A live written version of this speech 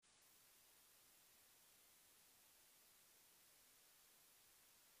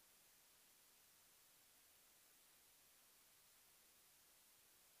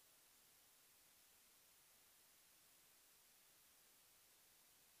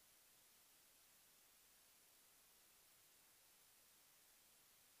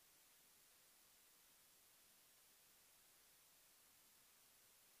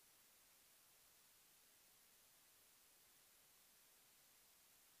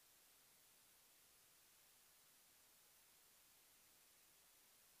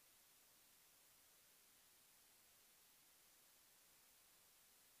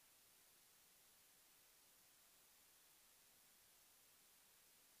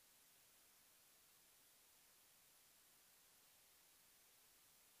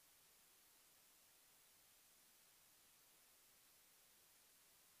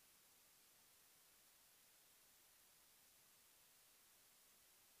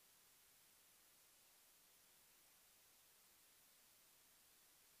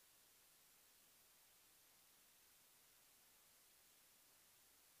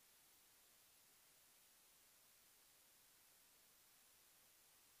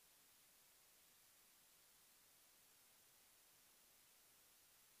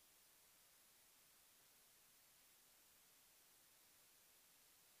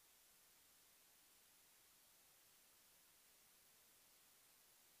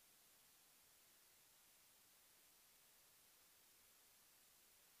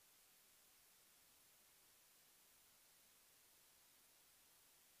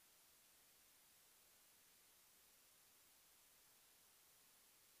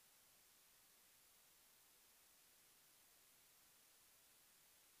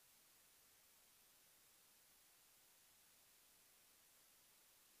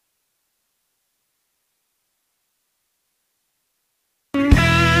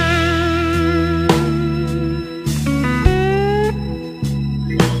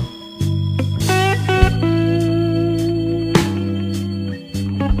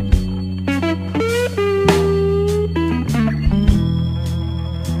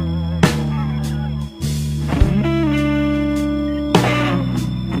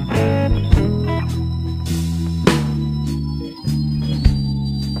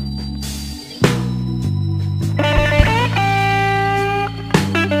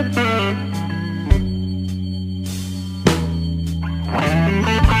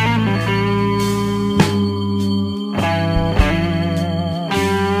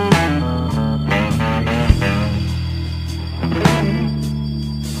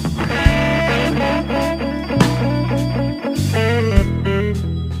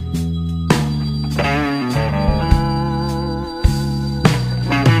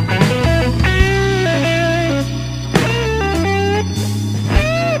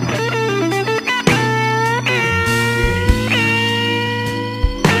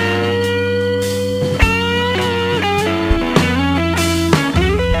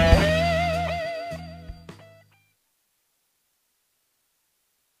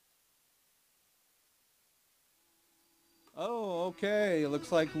Oh, okay. It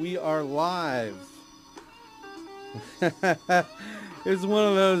looks like we are live. It's one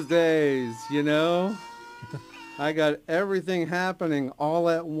of those days, you know? I got everything happening all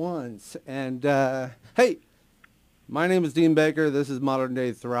at once. And, hey, my name is Dean Baker. This is Modern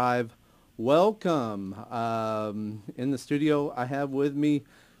Day Thrive. Welcome. In the studio, I have with me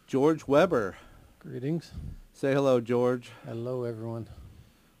George Weber. Greetings. Say hello, George. Hello, everyone.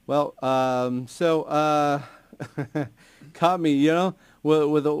 Well, caught me,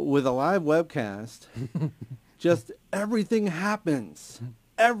 with a live webcast. Just everything happens.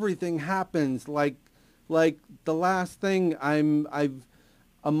 Everything happens. Like the last thing I've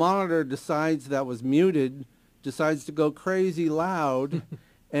a monitor decides that was muted, decides to go crazy loud,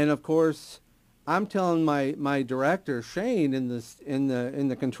 and of course. I'm telling my director Shane in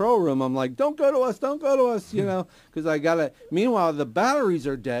the control room. I'm like, don't go to us, because I gotta. Meanwhile, the batteries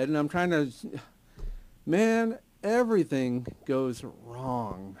are dead, and I'm trying to. Man, everything goes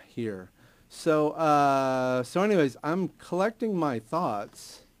wrong here. So anyways, I'm collecting my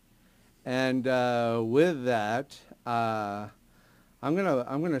thoughts, and with that, I'm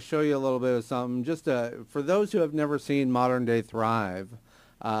gonna show you a little bit of something. Just for those who have never seen Modern Day Thrive,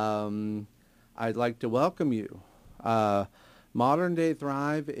 I'd like to welcome you. Modern Day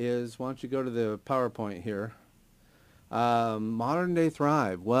Thrive is. Why don't you go to the PowerPoint here? Modern Day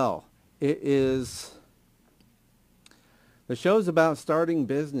Thrive. Well, it is. The show's about starting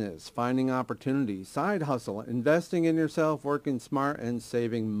business, finding opportunities, side hustle, investing in yourself, working smart, and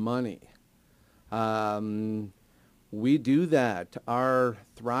saving money. We do that. Our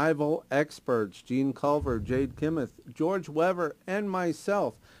Thrival experts, Gene Culver, Jade Kimmeth, George Weber, and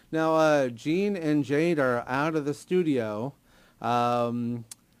myself. Now, Gene and Jade are out of the studio.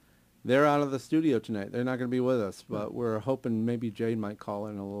 They're out of the studio tonight. They're not going to be with us, but we're hoping maybe Jade might call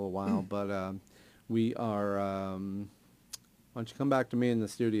in a little while. But we are... why don't you come back to me in the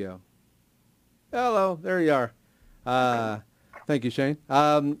studio? Hello, there you are. Thank you, Shane.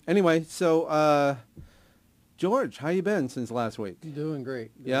 Anyway, so George, how you been since last week? Doing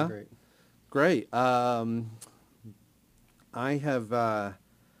great. Yeah? Great. Great. I've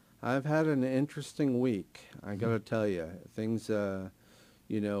had an interesting week. I got to tell you, things. When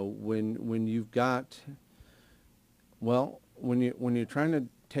you've got, when you're trying to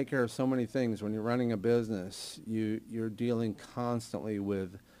take care of so many things, when you're running a business, you're dealing constantly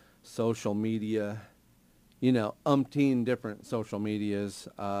with social media, umpteen different social medias.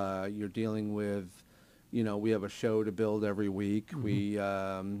 You're dealing with, we have a show to build every week.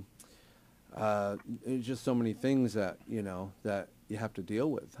 Mm-hmm. There's just so many things that that you have to deal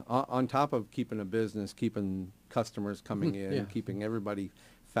with on top of keeping a business, keeping customers coming in, Yeah. keeping everybody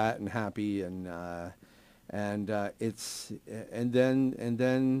fat and happy, and then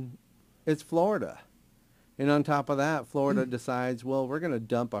it's Florida. And on top of that, Florida decides, well, we're going to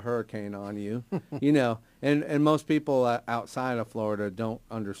dump a hurricane on you, and most people outside of Florida don't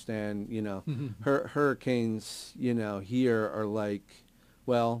understand, hurricanes, here are like,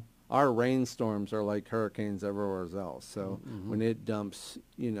 well, our rainstorms are like hurricanes everywhere else. So when it dumps,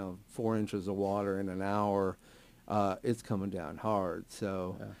 4 inches of water in an hour, it's coming down hard.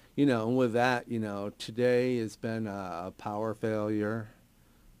 So, Yeah. and with that, today has been a power failure.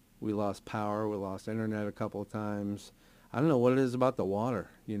 We lost power. We lost internet a couple of times. I don't know what it is about the water.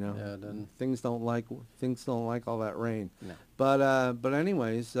 Yeah, it doesn't. Things don't like all that rain. No. But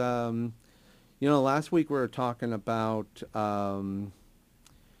anyways, last week we were talking about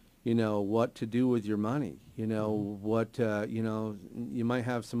what to do with your money. What you might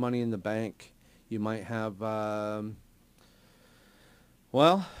have some money in the bank. You might have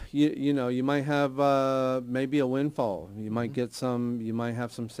you might have maybe a windfall. You might get some. You might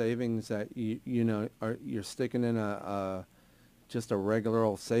have some savings that you're sticking in a just a regular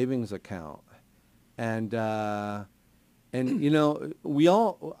old savings account, and we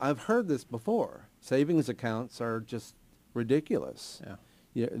all. I've heard this before. Savings accounts are just ridiculous. Yeah.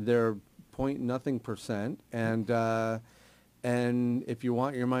 Yeah, they're point nothing percent, and if you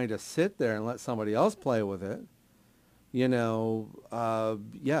want your money to sit there and let somebody else play with it,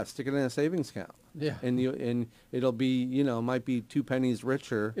 stick it in a savings account. Yeah. And it'll be, might be 2 pennies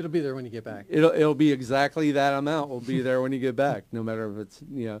richer. It'll be there when you get back. It'll be exactly that amount will be there when you get back, no matter if it's,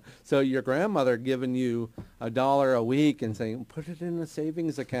 So your grandmother giving you $1 a week and saying, put it in a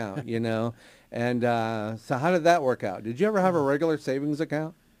savings account, And so how did that work out? Did you ever have a regular savings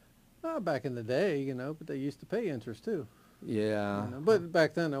account? Back in the day, but they used to pay interest too. Yeah. But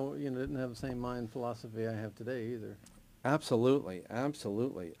back then, I didn't have the same mind philosophy I have today either. Absolutely.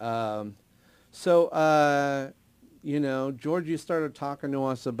 George, you started talking to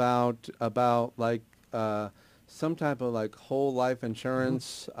us about like some type of like whole life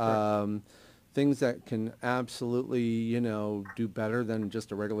insurance, things that can absolutely, do better than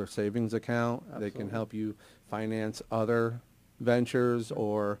just a regular savings account. They can Absolutely. help you finance other ventures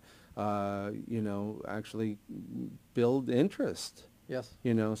or, actually build interest, Yes.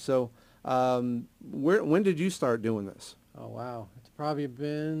 So when did you start doing this? Oh, wow. It's probably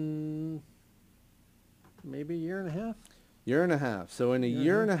been maybe a year and a half. Year and a half. So in a Year and a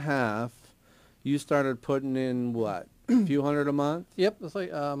year half. and a half, you started putting in what? A few hundred a month? Yep, it's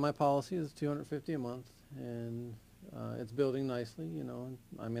like my policy is $250 a month, and it's building nicely.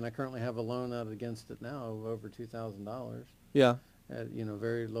 I mean, I currently have a loan out against it now of over $2,000 Yeah. at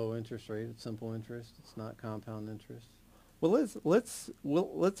very low interest rate. It's simple interest. It's not compound interest. Well,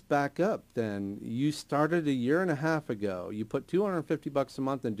 let's back up then. You started a year and a half ago. You put $250 a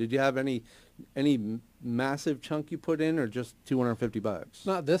month in. Did you have any massive chunk you put in, or just $250? It's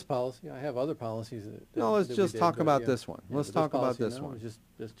not this policy. I have other policies No, let's that we just did, talk but about yeah. this one. Yeah, Let's but talk about policy this now one. is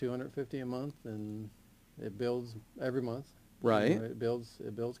just $250 a month, and it builds every month. Right. It builds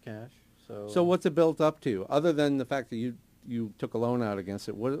cash. So what's it built up to, other than the fact that you took a loan out against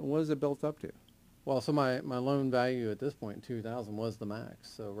it? What is it built up to? Well, so my loan value at this point, 2,000, was the max.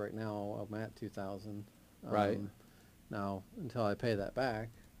 So right now I'm at 2,000. Right. Now until I pay that back,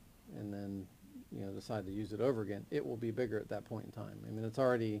 and then decide to use it over again, it will be bigger at that point in time. I mean, it's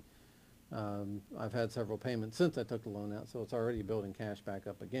already. I've had several payments since I took the loan out, so it's already building cash back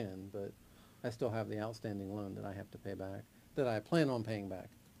up again. But I still have the outstanding loan that I have to pay back, that I plan on paying back.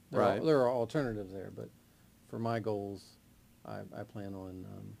 Right. There are alternatives there, but for my goals, I plan on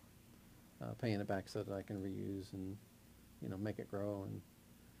paying it back so that I can reuse and make it grow and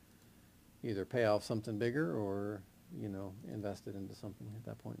either pay off something bigger or invest it into something at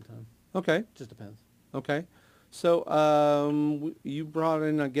that point in time. Okay. Just depends. Okay. So you brought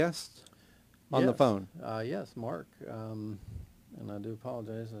in a guest on the Yes. phone. Yes, Mark. And I do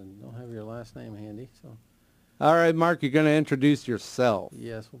apologize. I don't have your last name handy. So All right, Mark, you're going to introduce yourself.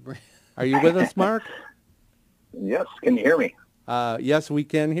 yes, we'll bring. Are you with us, Mark? Yes, can you hear me? Yes, we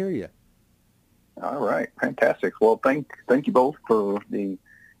can hear you. All right, fantastic. Well, thank you both for the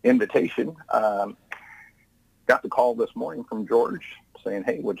invitation. Got the call this morning from George saying,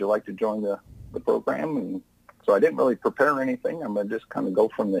 hey, would you like to join the program? And so I didn't really prepare anything. I'm going to just kind of go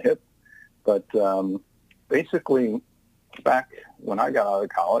from the hip. But basically, back when I got out of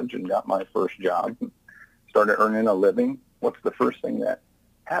college and got my first job, started earning a living, what's the first thing that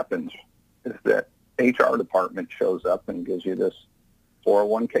happens is that HR department shows up and gives you this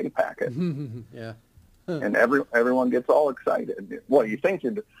 401k packet. Yeah. And everyone gets all excited. Well, you think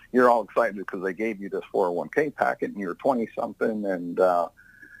you're all excited because they gave you this 401k packet and you're 20-something and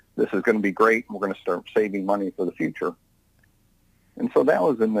this is going to be great and we're going to start saving money for the future. And so that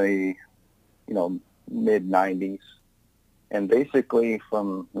was in the, mid-90s. And basically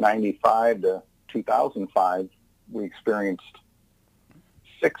from 95 to 2005, we experienced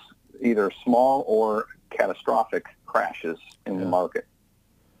 6 either small or catastrophic crashes in the market.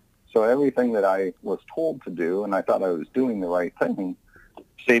 So everything that I was told to do, and I thought I was doing the right thing,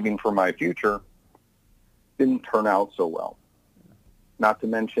 saving for my future, didn't turn out so well. Not to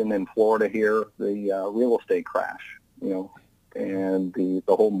mention in Florida here, the real estate crash, and the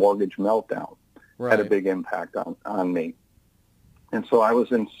whole mortgage meltdown had a big impact on me. And so I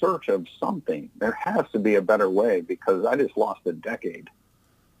was in search of something. There has to be a better way because I just lost a decade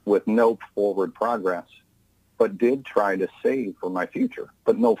with no forward progress, but did try to save for my future,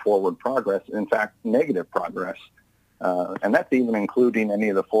 but no forward progress. In fact, negative progress. And that's even including any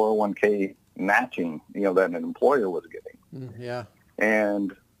of the 401k matching, that an employer was giving. Yeah.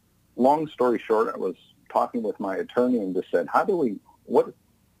 And long story short, I was talking with my attorney and just said,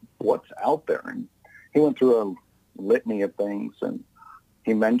 what's out there? And he went through a litany of things and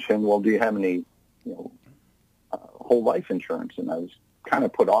he mentioned, well, do you have any, whole life insurance? And I was kind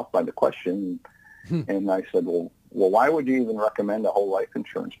of put off by the question. And I said, well, why would you even recommend a whole life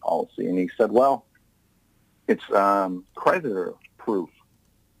insurance policy? And he said, well, it's creditor proof.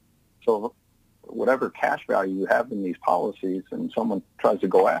 So whatever cash value you have in these policies and someone tries to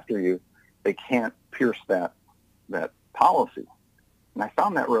go after you, they can't pierce that policy. And I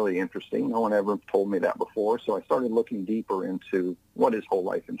found that really interesting. No one ever told me that before. So I started looking deeper into what is whole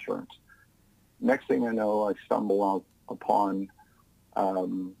life insurance. Next thing I know, I stumble upon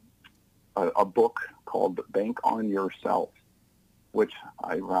a book called Bank on Yourself, which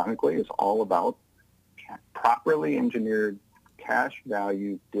ironically is all about properly engineered cash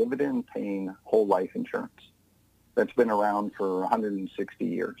value dividend paying whole life insurance. that's been around for 160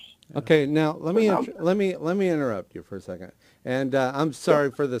 years. Okay, now let me now- let me interrupt you for a second. And I'm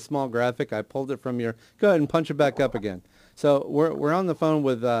sorry for the small graphic. I pulled it from your. Go ahead and punch it back up again. So we're on the phone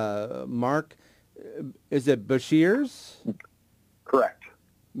with Mark. Is it Bashirs? Correct.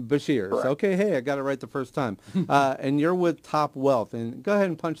 Bashirs. Correct. Okay, hey, I got it right the first time. And you're with Top Wealth. And go ahead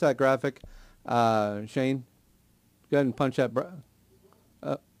and punch that graphic, Shane. Go ahead and punch that.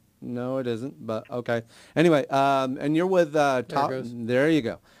 No, it isn't, but okay. Anyway, and you're with Top. goes. There you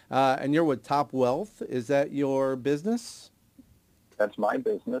go. And you're with Top Wealth. Is that your business? That's my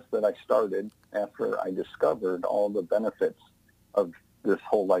business that I started after I discovered all the benefits of this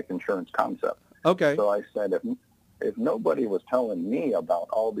whole life insurance concept. Okay. So I said, if nobody was telling me about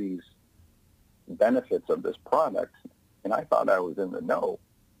all these benefits of this product, and I thought I was in the know,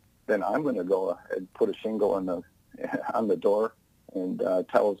 then I'm going to go ahead and put a shingle on the door and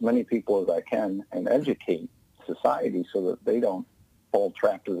tell as many people as I can and educate society so that they don't fall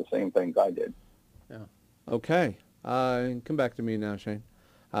trapped to the same things I did. Yeah. Okay. Come back to me now, Shane.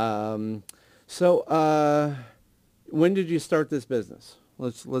 So when did you start this business?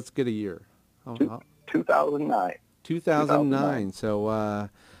 Let's get a year. 2009. 2009. So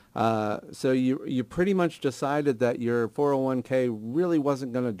you pretty much decided that your 401k really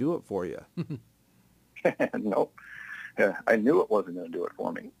wasn't going to do it for you. Nope. I knew it wasn't going to do it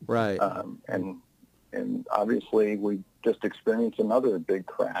for me. Right. And obviously we just experienced another big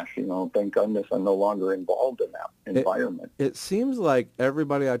crash. Thank goodness I'm no longer involved in that environment. It seems like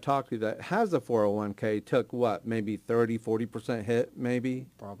everybody I talk to that has a 401k took what, maybe 30, 40% hit, maybe?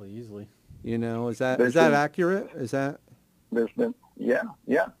 Probably easily. Is that accurate? Is that? There's been, yeah.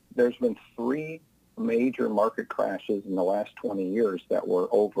 There's been 3 major market crashes in the last 20 years that were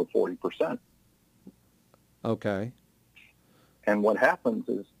over 40%. Okay. And what happens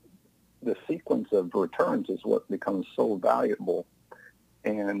is the sequence of returns is what becomes so valuable.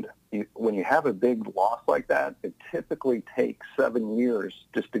 And when you have a big loss like that, it typically takes 7 years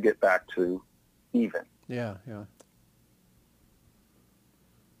just to get back to even. Yeah.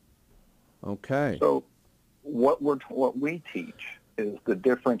 Okay. So what we teach is the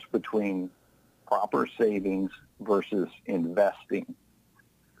difference between proper savings versus investing.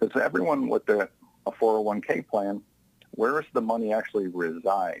 Because everyone with a 401k plan, where does the money actually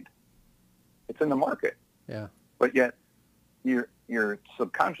reside? It's in the market. Yeah. But yet you're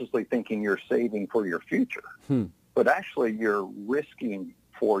subconsciously thinking you're saving for your future. But actually you're risking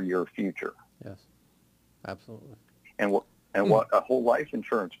for your future. Yes. Absolutely. And what a whole life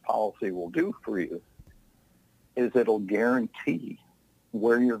insurance policy will do for you is it'll guarantee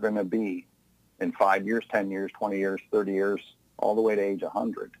where you're going to be in 5 years, 10 years, 20 years, 30 years, all the way to age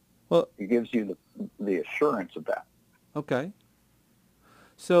 100. Well, it gives you the assurance of that. Okay.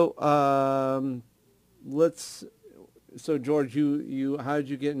 So So George, you how did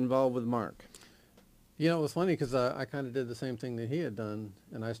you get involved with Mark? It was funny because I kind of did the same thing that he had done,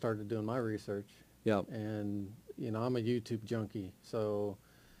 and I started doing my research. Yeah. And I'm a YouTube junkie, so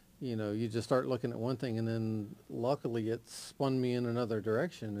you just start looking at one thing, and then luckily it spun me in another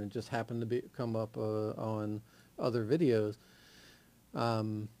direction, and just happened to come up on other videos.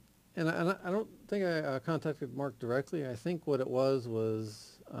 And I don't think I contacted Mark directly. I think what it was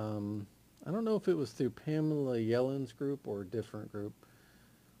I don't know if it was through Pamela Yellen's group or a different group.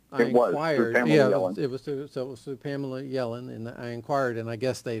 I inquired. Through Pamela Yellen. It was through Pamela Yellen, and I inquired, and I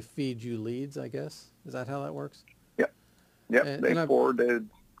guess they feed you leads. I guess is that how that works? Yep. They forwarded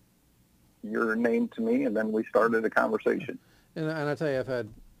your name to me, and then we started a conversation. And I tell you,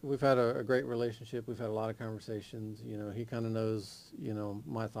 we've had a great relationship. We've had a lot of conversations. He kind of knows,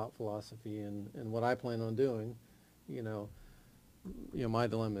 my thought philosophy and what I plan on doing. My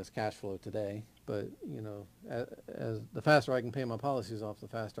dilemma is cash flow today, but as the faster I can pay my policies off, the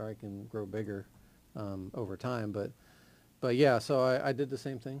faster I can grow bigger over time. But yeah, so I did the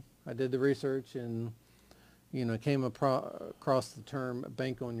same thing. I did the research and came across the term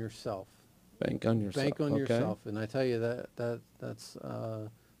 "bank on yourself." Bank on yourself. Bank on okay. yourself, and I tell you that's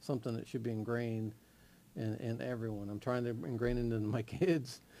something that should be ingrained in everyone. I'm trying to ingrain it into my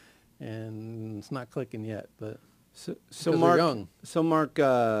kids, and it's not clicking yet. But so Mark, young.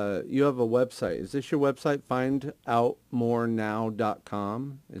 You have a website. Is this your website?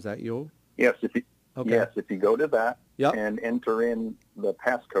 FindOutMoreNow.com. Is that you? Yes. If you go to that Yep. and enter in the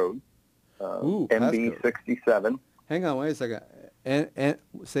passcode, passcode. MB67. Hang on, wait a second. And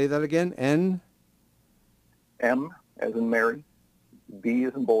say that again. N. M as in Mary, B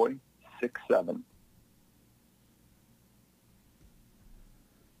as in boy, 67.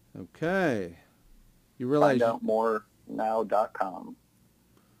 Okay. You realize FindOutMoreNow.com.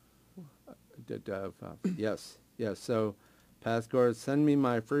 Yes. Yes. So, Pascore, send me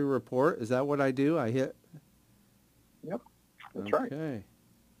my free report. Is that what I do? I hit. Yep, that's right. Okay.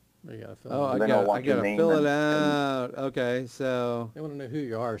 You gotta fill Oh, it I out. then I'll got. I want your gotta name fill it and- out. Okay. So. They want to know who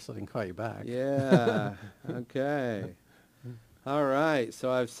you are so they can call you back. Yeah. Okay. All right.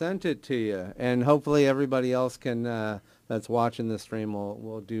 So I've sent it to you, and hopefully everybody else can that's watching the stream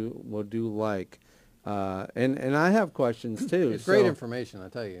will do like. And I have questions too. It's great so- information, I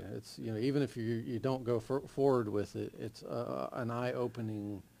tell you. It's, you know, even if you don't go forward with it, it's an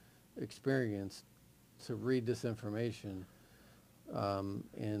eye-opening experience to read this information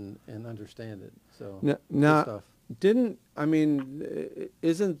and understand it. So good Now, stuff. didn't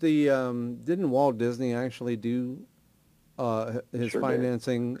Walt Disney actually do his Sure did.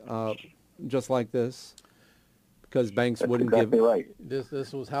 financing just like this? Because banks That's wouldn't exactly give. right.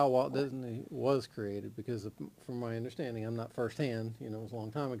 This was how Walt Disney was created, because from my understanding, I'm not firsthand, you know, it was a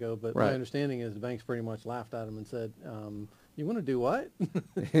long time ago, but Right. my understanding is the banks pretty much laughed at him and said, you want to do what?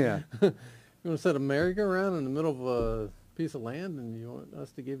 Yeah. You want to set a merry-go-round in the middle of a piece of land and you want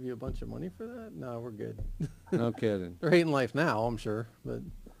us to give you a bunch of money for that? No, we're good. No kidding. They're hating life now, I'm sure, but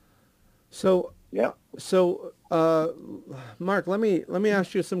So Yeah. So, Mark, let me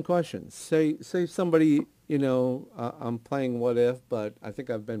ask you some questions. Say somebody, you know, I'm playing what if, but I think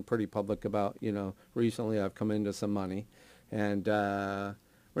I've been pretty public about, you know, recently I've come into some money, and we're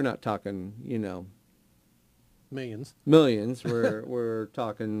not talking, you know, millions. millions. We're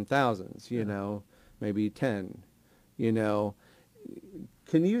talking thousands, you know, maybe 10, you know.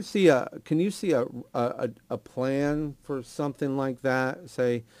 Can you see a plan for something like that?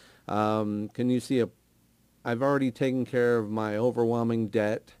 Say, can you see I've already taken care of my overwhelming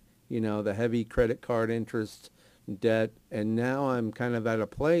debt, you know, the heavy credit card interest debt, and now I'm kind of at a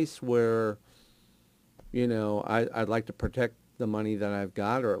place where, you know, I'd like to protect the money that I've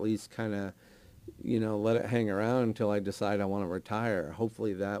got, or at least kind of, you know, let it hang around until I decide I want to retire.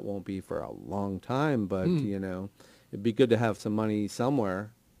 Hopefully that won't be for a long time, but, you know, it'd be good to have some money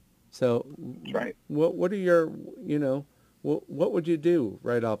somewhere. So That's right. what are your, you know, what would you do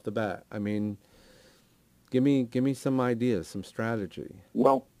right off the bat? I mean, give me some ideas, some strategy.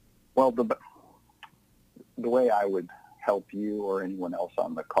 Well, the way I would help you or anyone else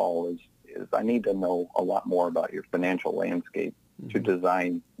on the call is I need to know a lot more about your financial landscape to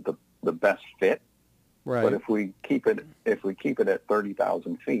design the best fit. Right. But if we keep it at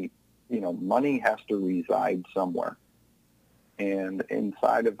 30,000 feet, you know, money has to reside somewhere. And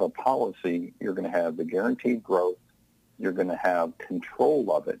inside of a policy, you're going to have the guaranteed growth. You're going to have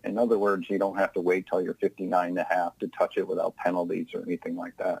control of it. In other words, you don't have to wait till you're 59 and a half to touch it without penalties or anything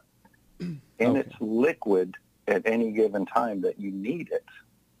like that. And Okay. it's liquid at any given time that you need it.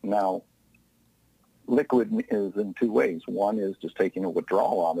 Now, liquid is in two ways. One is just taking a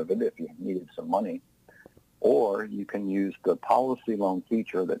withdrawal out of it if you needed some money, or you can use the policy loan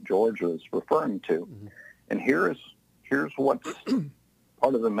feature that George was referring to. And here's what's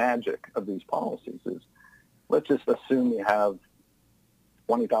part of the magic of these policies is, let's just assume you have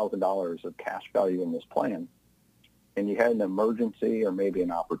 $20,000 of cash value in this plan, and you had an emergency or maybe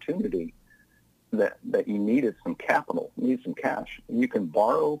an opportunity that you needed some capital, need some cash. You can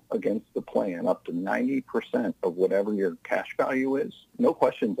borrow against the plan up to 90% of whatever your cash value is. No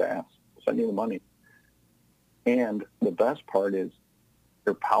questions asked. Send you the money. And the best part is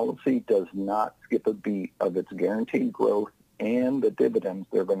your policy does not skip a beat of its guaranteed growth and the dividends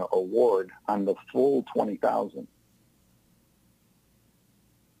they're going to award on the full 20,000.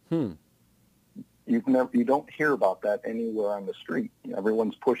 You don't hear about that anywhere on the street.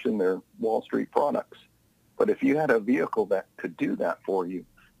 Everyone's pushing their Wall Street products. But if you had a vehicle that could do that for you,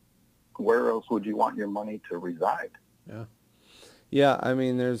 where else would you want your money to reside? Yeah. Yeah, I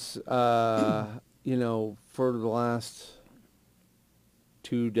mean, there's, you know, for the last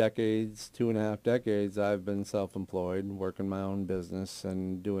 2.5 decades, I've been self-employed and working my own business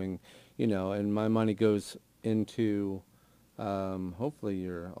and doing, you know, and my money goes into, hopefully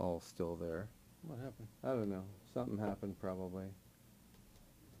you're all still there. What happened? I don't know. Something happened probably.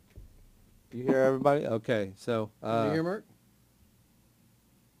 You hear everybody? Okay, so, Can you hear Mark?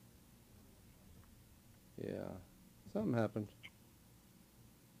 yeah, something happened.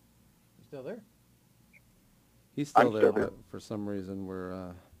 You still there? He's still I'm there, still here. but for some reason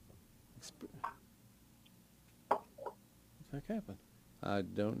we're, What the heck happened? I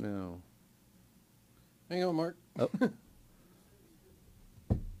don't know. Hang on, Mark. Oh. Hang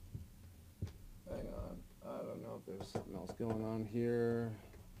on. I don't know if there's something else going on here.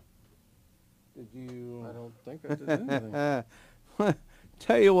 Did you? I don't think I did anything.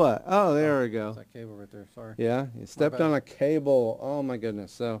 Tell you what. Oh, there we It's go. that cable right there. Sorry. Yeah, you stepped bad. on a cable. Oh my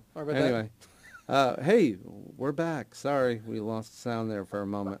goodness. So Sorry about that. anyway, Hey, we're back. Sorry, we lost sound there for a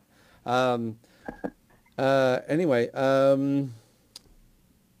moment. Um, anyway,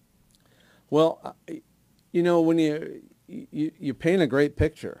 well, when you paint a great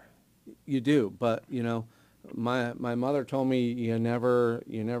picture, you do, but my mother told me you never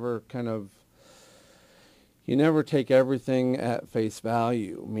take everything at face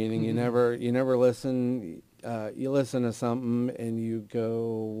value, meaning you never listen. You listen to something and you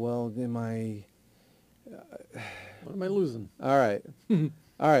go, well, What am I losing? all right.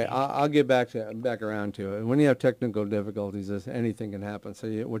 All right, I'll get back around to it. When you have technical difficulties, anything can happen. So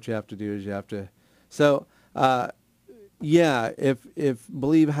what you have to do is you have to. So yeah, if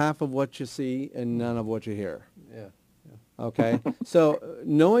believe half of what you see and none of what you hear. Yeah. Okay. So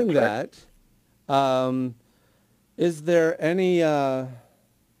knowing that, is there any?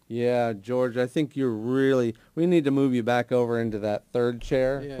 Yeah, George, I think we need to move you back over into that third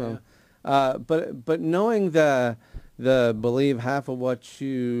chair. Yeah. But knowing the believe half of what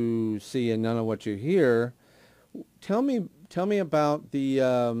you see and none of what you hear, tell me about the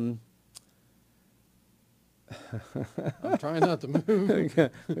I'm trying not to move.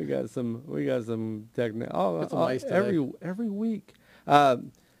 we got some technical Got some ice today. every week.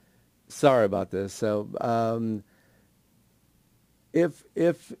 Sorry about this. So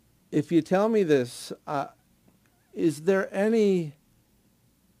if you tell me this,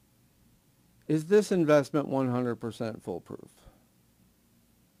 is this investment 100% foolproof?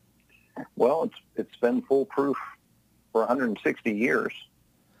 Well, it's been foolproof for 160 years.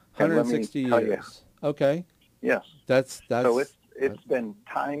 And let me 160 tell you, years. Okay. yes. That's So it's been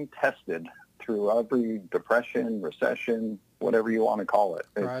time tested through every depression, recession, whatever you want to call it.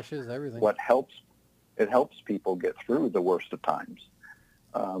 Crashes, everything. It helps people get through the worst of times.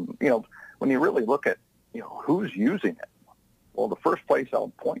 When you really look at who's using it, well, the first place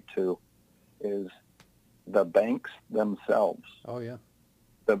I'll point to is the banks themselves. Oh yeah.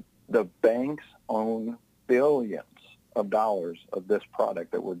 The banks own billions of dollars of this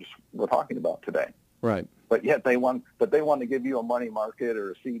product that we're talking about today. right. But yet they want to give you a money market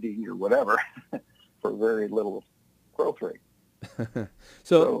or a CD or whatever for very little growth rate.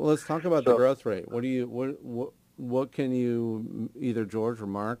 So let's talk about the growth rate. What can you, either George or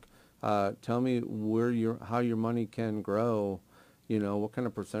Mark, tell me how your money can grow? What kind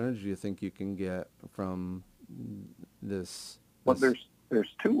of percentage do you think you can get from this? Well, there's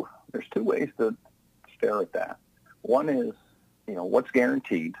two ways to stare at that. One is, what's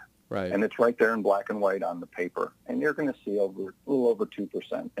guaranteed, Right. and it's right there in black and white on the paper, and you're going to see a little over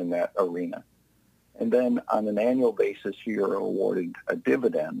 2% in that arena. And then on an annual basis, you're awarded a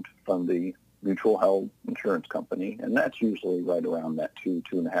dividend from the mutual held insurance company, and that's usually right around that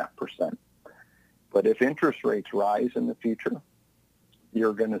 2.5%. But if interest rates rise in the future,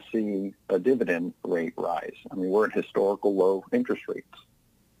 you're going to see a dividend rate rise. I mean, we're at historical low interest rates.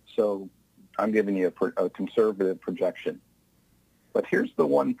 So I'm giving you a conservative projection. But here's the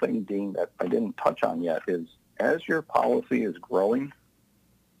one thing, Dean, that I didn't touch on yet is as your policy is growing,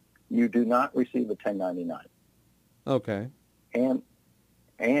 you do not receive a 1099. Okay. And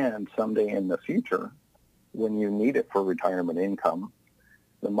someday in the future, when you need it for retirement income,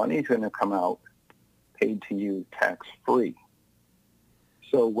 the money is going to come out paid to you tax-free.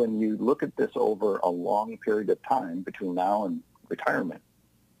 So when you look at this over a long period of time between now and retirement,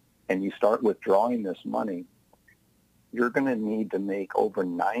 and you start withdrawing this money, you're going to need to make over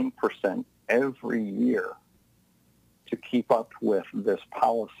 9% every year to keep up with this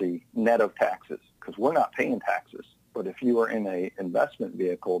policy net of taxes, because we're not paying taxes. But if you are in an investment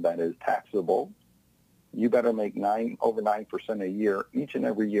vehicle that is taxable, you better make over 9% a year, each and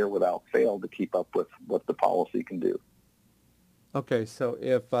every year without fail, to keep up with what the policy can do. Okay. So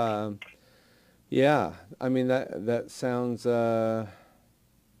if, yeah, I mean, that sounds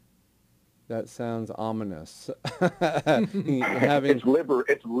ominous. It's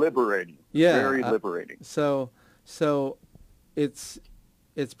liberating. Yeah. Very liberating. So it's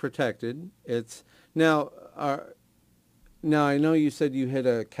protected. Now I know you said you hit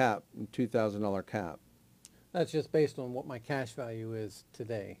a cap, $2,000 cap. That's just based on what my cash value is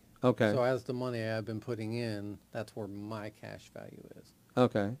today. Okay. So as the money I've been putting in, that's where my cash value is.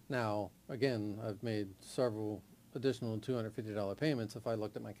 Okay. Now, again, I've made several additional $250 payments. If I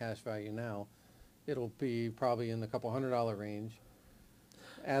looked at my cash value now, it'll be probably in the couple $100 range.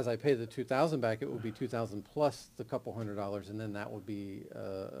 As I pay the $2,000 back, it will be $2,000 plus the couple $100, and then that would be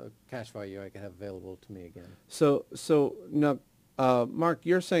a cash value I could have available to me again. So now, Mark,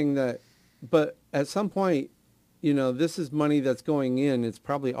 you're saying that, but at some point, this is money that's going in. It's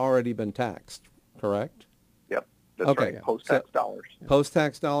probably already been taxed, correct? Yep, That's Okay. right. Post-tax dollars.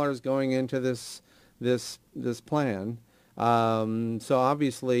 Post-tax dollars going into this plan. So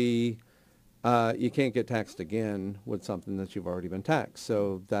obviously, you can't get taxed again with something that you've already been taxed.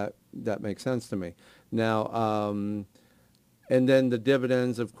 So that makes sense to me. Now, and then the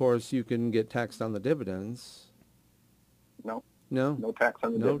dividends, of course, you can get taxed on the dividends. No, No, no tax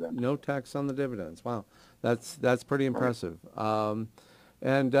on the dividend. no tax on the dividends. Wow, that's pretty impressive.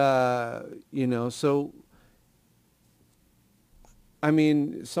 And so I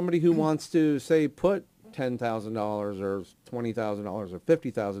mean, somebody who wants to say put $10,000 or $20,000 or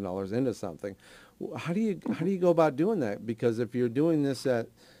 $50,000 into something, how do you go about doing that? Because if you're doing this at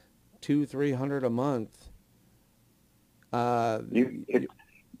 $200-300 a month,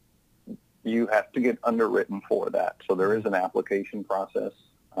 You have to get underwritten for that. So there is an application process.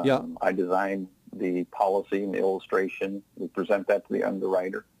 Yeah. I design the policy and the illustration. We present that to the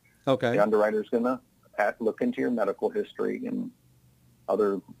underwriter. okay, The underwriter is going to look into your medical history and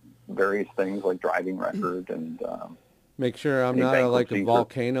other various things like driving record and make sure I'm any not like a bankruptcies or-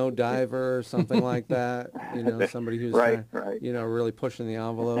 volcano diver or something like that. Somebody who's right, trying, right. really pushing the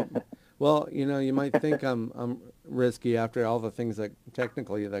envelope. Well, you might think I'm risky after all the things that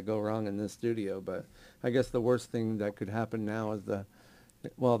technically that go wrong in this studio, but I guess the worst thing that could happen now is the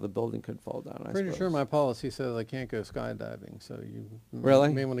building could fall down. I Pretty suppose. sure my policy says I can't go skydiving, so you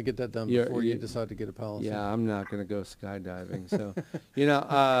Really? may want to get that done You're- before you you- decide to get a policy. Yeah, I'm not going to go skydiving. So,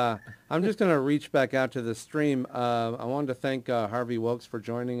 I'm just going to reach back out to the stream. I wanted to thank Harvey Wilkes for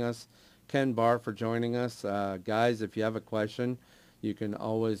joining us, Ken Barr for joining us. Guys, if you have a question, you can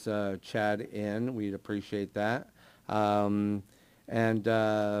always chat in. We'd appreciate that. And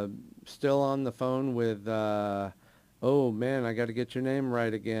still on the phone with, oh man, I got to get your name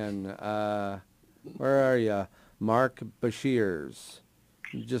right again. Where are you? Mark Bashirs.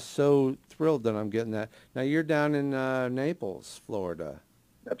 I'm just so thrilled that I'm getting that. Now you're down in Naples, Florida.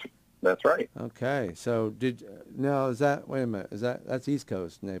 That's right. Okay, so wait a minute, that's East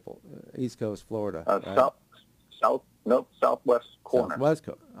Coast, Naples, East Coast, Florida, right? Southwest corner.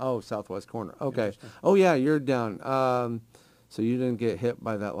 Southwest southwest corner. Okay. Oh yeah, you're down. So you didn't get hit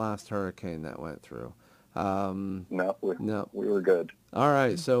by that last hurricane that went through. No, No. we were good. All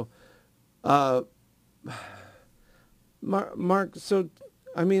right. So, Mark. So,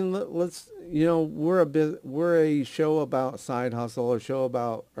 I mean, let's. We're a show about side hustle, a show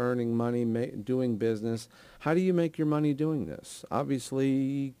about earning money, doing business. How do you make your money doing this?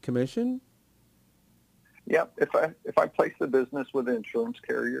 Obviously, commission. Yeah, if I place the business with an insurance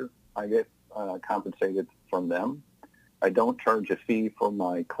carrier, I get compensated from them. I don't charge a fee for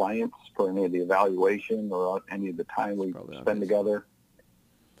my clients for any of the evaluation or any of the time we spend together.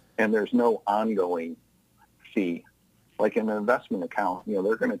 And there's no ongoing fee. Like in an investment account,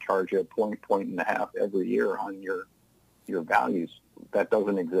 they're going to charge you a point and a half every year on your values. That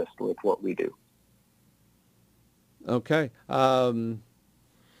doesn't exist with what we do. Okay.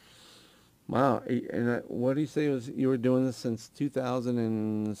 Wow. And what do you say you were doing this since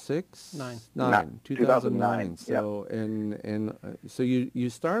 2006? Nine. 2009. Yeah. So so you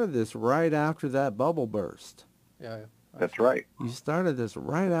started this right after that bubble burst. Yeah. That's right. You started this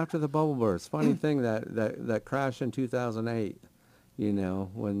right after the bubble burst. Funny thing that crash in 2008.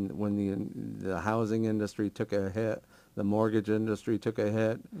 When the housing industry took a hit, the mortgage industry took a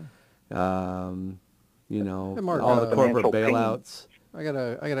hit. Mark, all the corporate bailouts. I got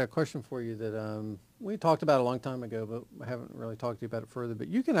a question for you that we talked about a long time ago, but I haven't really talked to you about it further. But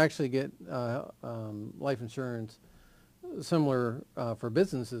you can actually get life insurance similar for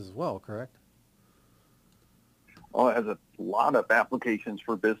businesses as well, correct? Well, it has a lot of applications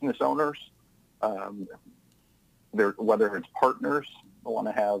for business owners. Whether it's partners, want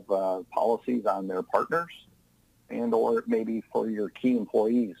to have policies on their partners, and or maybe for your key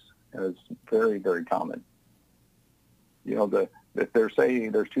employees. It's very, very common. If they're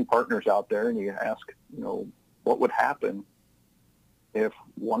saying there's two partners out there, and you ask, what would happen if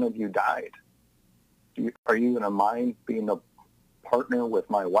one of you died? Are you going to mind being a partner with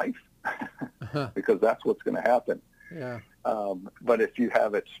my wife? Because that's what's going to happen. Yeah. But if you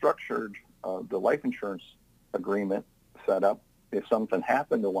have it structured, the life insurance agreement set up, if something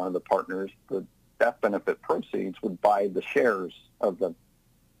happened to one of the partners, the death benefit proceeds would buy the shares of the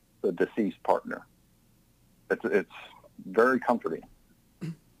deceased partner. It's very comforting.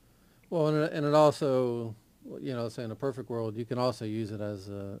 Well, and it also, say in a perfect world, you can also use it as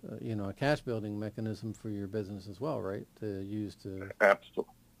a cash building mechanism for your business as well, right? To use to.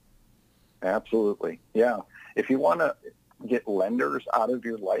 Absolutely. Yeah. If you want to get lenders out of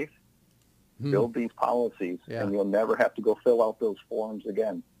your life, build these policies, and you'll never have to go fill out those forms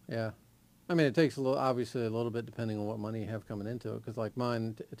again. Yeah. I mean, it takes obviously a little bit depending on what money you have coming into it. Because like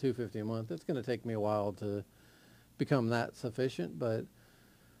mine, $250 a month, it's going to take me a while to become that sufficient, but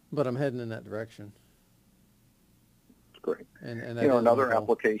I'm heading in that direction. It's great. And You know, that is my another goal.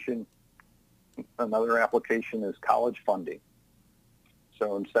 application is college funding.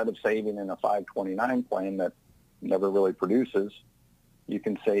 So instead of saving in a 529 plan that never really produces, you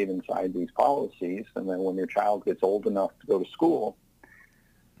can save inside these policies, and then when your child gets old enough to go to school,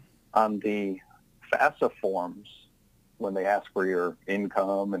 on the FAFSA forms, when they ask for your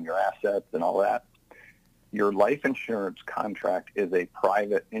income and your assets and all that, your life insurance contract is a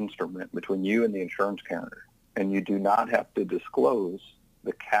private instrument between you and the insurance carrier, and you do not have to disclose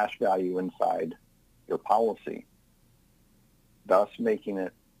the cash value inside your policy, thus making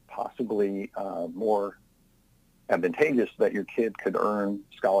it possibly more advantageous that your kid could earn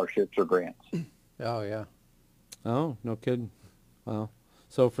scholarships or grants. Oh yeah. Oh, no kidding. Wow.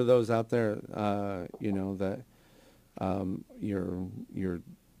 So for those out there, you know, that you're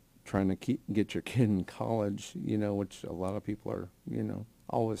trying to get your kid in college, you know, which a lot of people are, you know,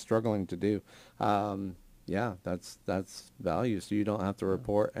 always struggling to do. Yeah, that's value. So you don't have to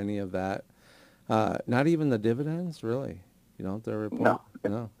report any of that. Not even the dividends, really. You don't have to report.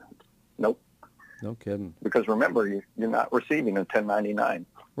 No. Nope. No kidding. Because remember, you're not receiving a 1099.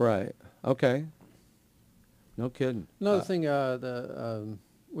 Right. Okay. No kidding. Another thing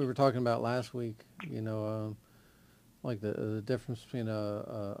we were talking about last week, you know, like the difference between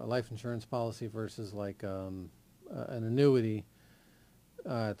a life insurance policy versus like an annuity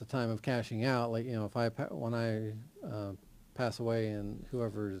at the time of cashing out. Like, you know, when I pass away and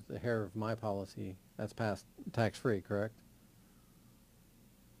whoever's the heir of my policy, that's passed tax-free, correct?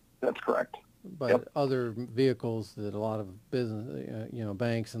 That's correct. But Yep. other vehicles that a lot of business, you know,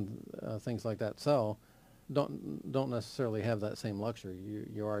 banks and things like that sell, don't necessarily have that same luxury.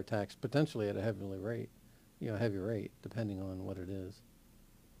 You are taxed potentially at a heavy rate, depending on what it is.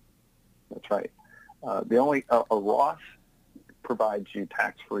 That's right. The only a Roth provides you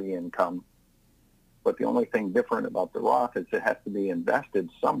tax-free income, but the only thing different about the Roth is it has to be invested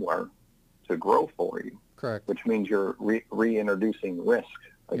somewhere to grow for you. Correct. Which means you're reintroducing risk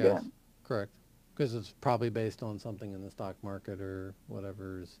again. Yes, correct. Because it's probably based on something in the stock market or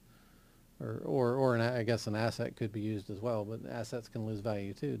whatever's, or I guess an asset could be used as well, but assets can lose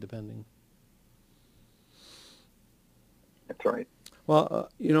value too, depending. That's right. Well,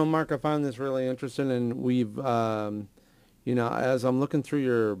 you know, Mark, I found this really interesting, and we've, you know, as I'm looking through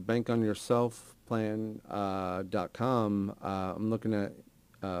your bankonyourselfplan.com, I'm looking at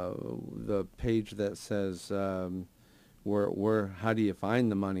the page that says how do you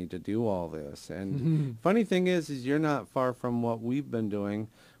find the money to do all this? And funny thing is you're not far from what we've been doing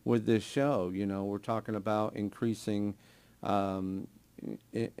with this show. You know, we're talking about increasing, you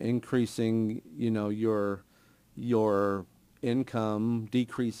know, your income,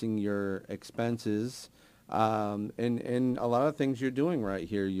 decreasing your expenses, and a lot of things you're doing right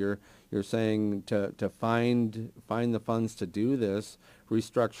here. You're saying to find the funds to do this,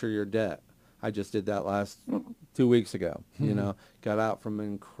 restructure your debt. I just did that last 2 weeks ago. You know, got out from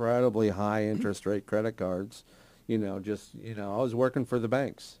incredibly high interest rate credit cards. You know, I was working for the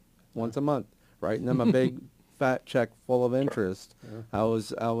banks once a month, writing them a big fat check full of interest. I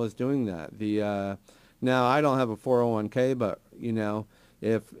was doing that. Now I don't have a 401k, but you know,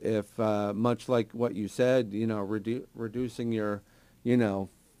 if much like what you said, you know, reducing your, you know,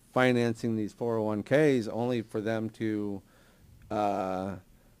 financing these 401ks only for them to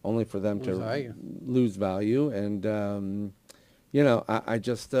lose value. And you know, I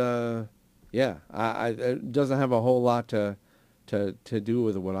just it doesn't have a whole lot to do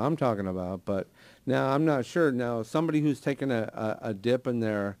with what I'm talking about. But now I'm not sure. Now somebody who's taken a dip in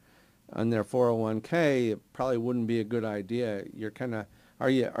their 401k, it probably wouldn't be a good idea. You're kind of, are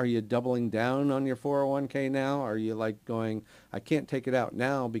you doubling down on your 401k now? Are you like going, I can't take it out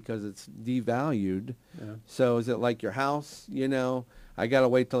now because it's devalued? Yeah. So is it like your house, you know, I got to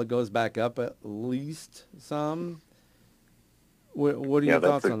wait till it goes back up at least some? What are your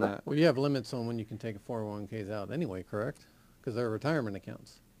thoughts on that? Well, you have limits on when you can take a 401ks out anyway, correct? Because they're retirement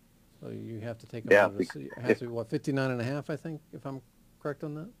accounts. So you have to take them out. It has to be, what, 59 and a half, I think, if I'm correct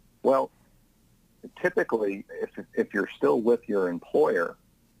on that? Well, typically, if you're still with your employer,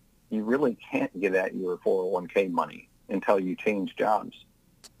 you really can't get at your 401k money until you change jobs.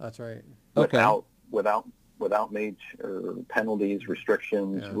 That's right. Okay. Without major penalties,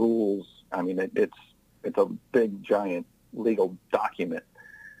 restrictions, rules. I mean, it's a big, giant legal document.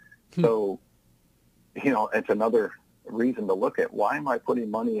 So, you know, it's another reason to look at, why am I putting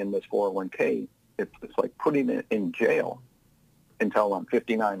money in this 401k? It's like putting it in jail until I'm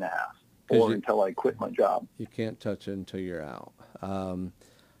 59 and a half or you- until I quit my job. You can't touch it until you're out.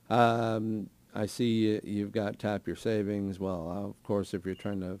 I see you've got tap your savings. Well, of course, if you're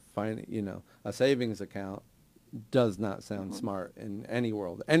trying to find, a savings account does not sound smart in any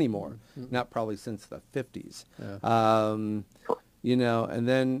world anymore. Not probably since the 50s. Yeah. And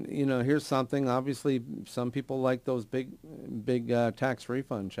then, here's something. Obviously, some people like those big tax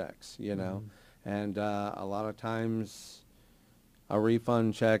refund checks, and a lot of times a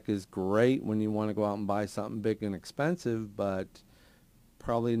refund check is great when you want to go out and buy something big and expensive, but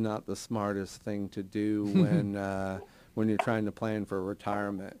probably not the smartest thing to do when you're trying to plan for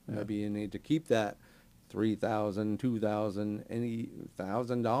retirement. Yeah. Maybe you need to keep that $3,000, $2,000, any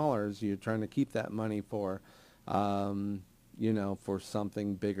 $1,000. You're trying to keep that money for, for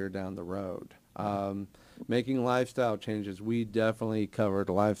something bigger down the road. Making lifestyle changes. We definitely covered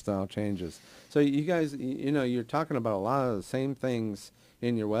lifestyle changes. So you guys, you're talking about a lot of the same things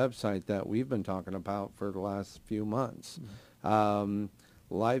in your website that we've been talking about for the last few months.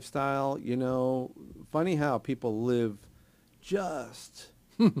 Lifestyle, funny how people live just,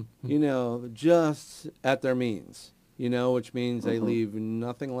 just at their means, which means they leave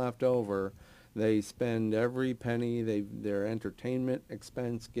nothing left over. They spend every penny. Their entertainment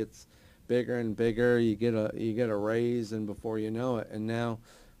expense gets bigger and bigger. You get a raise, and before you know it, and now,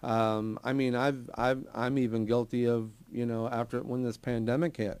 I'm even guilty of, after when this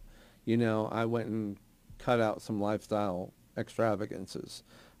pandemic hit, I went and cut out some lifestyle extravagances,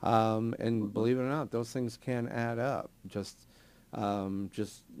 and believe it or not, those things can add up. Just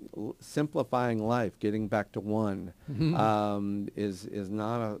simplifying life, getting back to one, is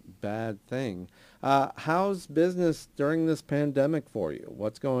not a bad thing. How's business during this pandemic for you?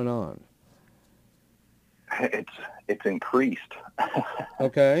 What's going on? It's increased.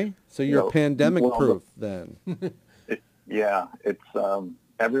 Okay, so you're pandemic proof then. Yeah, it's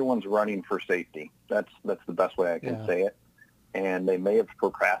everyone's running for safety. That's the best way I can say it. And they may have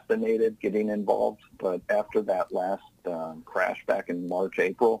procrastinated getting involved, but after that last crash back in March,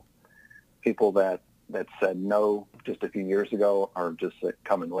 April, people that said no just a few years ago are just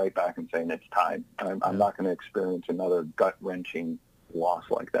coming right back and saying it's time. I'm not going to experience another gut-wrenching loss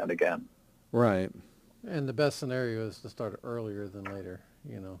like that again. Right. And the best scenario is to start earlier than later,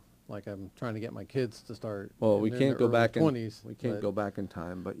 Like I'm trying to get my kids to start. Well, we can't go back in 20s. We can't go back in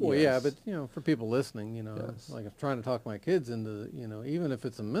time, but well, yes. yeah, but for people listening, Yes. like I'm trying to talk my kids into, even if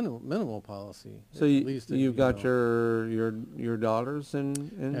it's a minimal policy. So at least you've got your daughters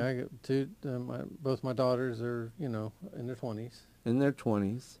in Yeah, I got two. Both my daughters are, in their 20s. in their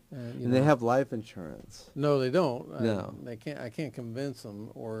 20s, And, and they have life insurance. No, they don't. No. They can't. I can't convince them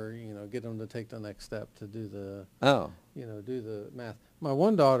or get them to take the next step to do the do the math. My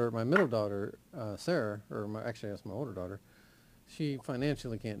one daughter, my middle daughter, Sarah, actually that's my older daughter. She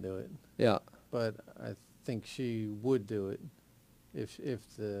financially can't do it. Yeah. But I think she would do it if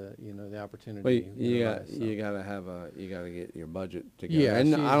the the opportunity. Well, you gotta get your budget together. Yeah,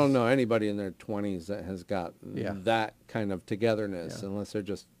 and I don't know anybody in their 20s that has got that kind of togetherness, unless they're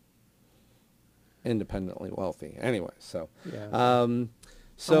just independently wealthy. Anyway, so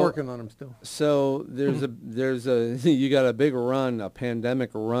so I'm working on them still. So there's a you got a big run, a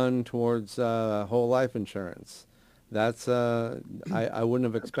pandemic run towards whole life insurance. That's I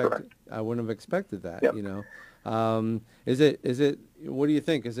wouldn't have expected. I wouldn't have expected that. Yep. Is it? What do you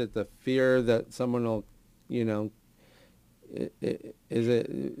think? Is it the fear that someone will, is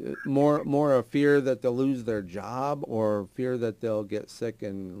it more a fear that they'll lose their job, or fear that they'll get sick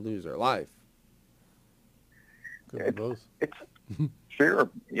and lose their life? Could be both. It's fear,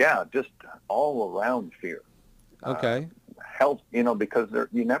 just all around fear. Okay. Health, because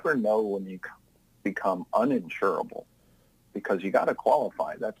you never know when you become uninsurable, because you got to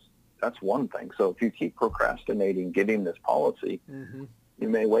qualify. That's one thing. So if you keep procrastinating getting this policy, you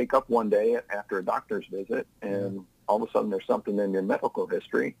may wake up one day after a doctor's visit and all of a sudden there's something in your medical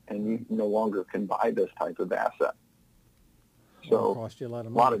history and you no longer can buy this type of asset. So cost you a lot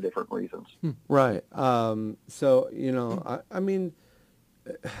of money. A lot of different reasons. Right. So, I mean,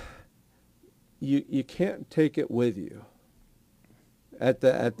 you can't take it with you. At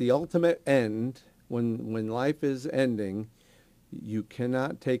the ultimate end, when life is ending, you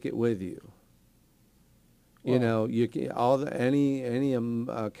cannot take it with you. You can, any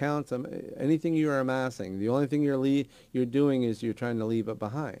accounts, anything you are amassing, the only thing you're doing is you're trying to leave it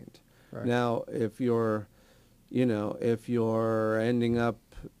behind. Right. Now, if you're ending up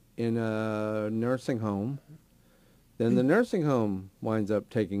in a nursing home, then the nursing home winds up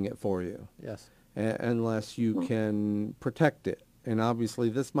taking it for you. Yes. Unless you can protect it. And obviously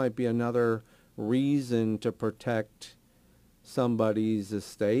this might be another reason to protect somebody's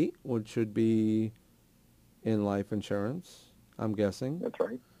estate, which should be in life insurance, I'm guessing. That's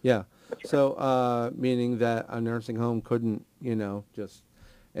right. Yeah. That's right. So, meaning that a nursing home couldn't, just,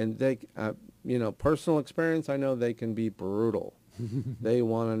 and they, personal experience, I know they can be brutal. They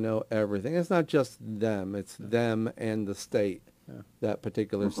want to know everything. It's not just them; it's them and the state. Yeah. That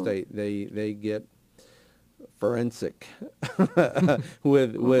particular Mm-hmm. state, they get forensic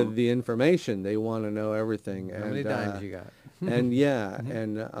with the information. They want to know everything. How many dimes you got? And yeah,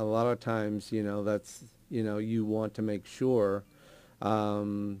 and a lot of times, that's, you want to make sure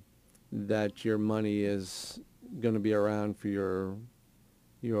that your money is going to be around for your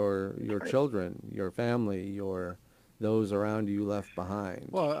Right. children, your family, those around you left behind.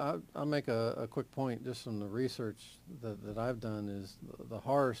 Well, I'll make a quick point just from the research that I've done is the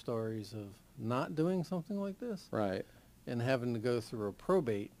horror stories of not doing something like this Right. and having to go through a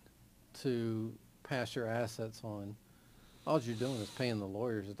probate to pass your assets on. All you're doing is paying the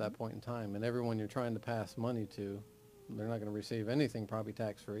lawyers at that point in time, and everyone you're trying to pass money to, they're not going to receive anything probably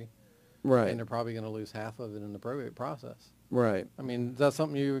tax-free, and Right. they're probably going to lose half of it in the probate process. Right. I mean, is that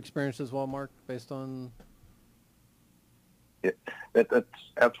something you experienced as well, Mark, based on... That's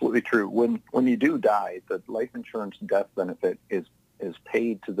absolutely true. When you do die, the life insurance death benefit is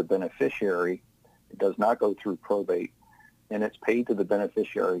paid to the beneficiary. It does not go through probate, and it's paid to the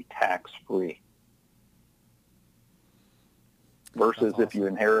beneficiary tax-free. Versus That's if you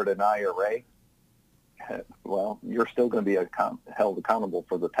awesome. inherit an IRA, well, you're still going to be held accountable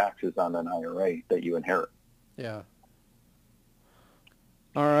for the taxes on an IRA that you inherit. Yeah.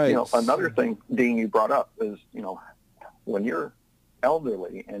 All right. Another thing, Dean, you brought up is, when you're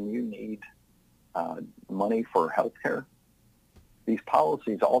elderly and you need money for health care, these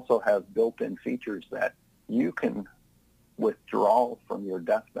policies also have built-in features that you can withdraw from your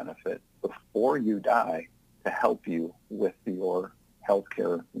death benefit before you die to help you with your health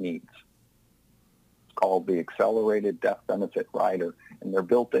care needs. It's called the Accelerated Death Benefit Rider, and they're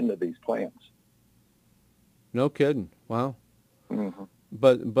built into these plans. No kidding. Wow. Mm-hmm.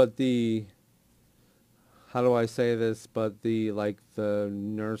 But the, how do I say this? But the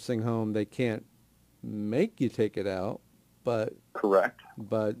nursing home, they can't make you take it out, but Correct.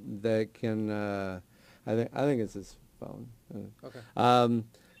 they can. I think it's his phone. Okay.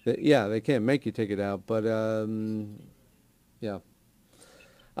 Yeah, they can't make you take it out, but yeah.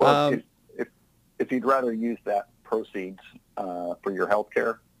 Well, if you'd rather use that proceeds for your health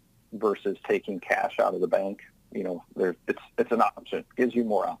care versus taking cash out of the bank, it's an option. It gives you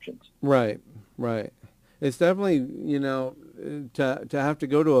more options. Right. It's definitely, to have to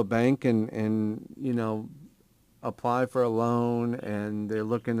go to a bank and apply for a loan, and they're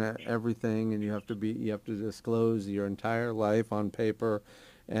looking at everything, and you have to disclose your entire life on paper,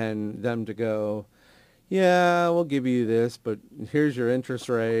 and them to go, yeah, we'll give you this, but here's your interest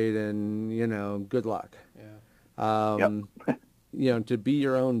rate, and good luck. Yeah. To be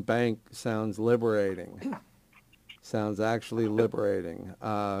your own bank sounds liberating. Sounds actually liberating,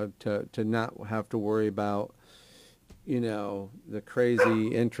 to not have to worry about, the crazy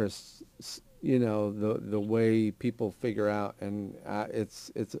interests, the way people figure out, and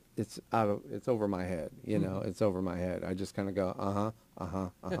it's over my head, it's over my head. I just kind of go,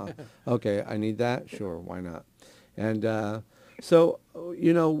 okay, I need that, sure, why not? And so,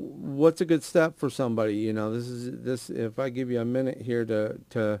 what's a good step for somebody? This. If I give you a minute here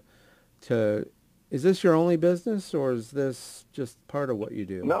to. Is this your only business, or is this just part of what you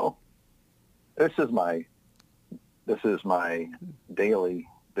do? No, this is my daily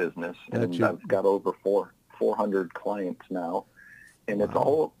business, and I've got over 400 clients now, and It's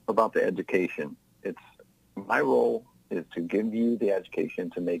all about the education. It's my role is to give you the education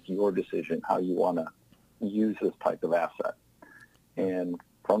to make your decision how you want to use this type of asset, and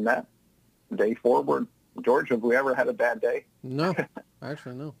from that day forward, George, have we ever had a bad day? No,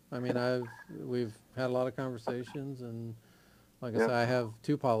 actually, no. I mean, we've had a lot of conversations, and like I said, I have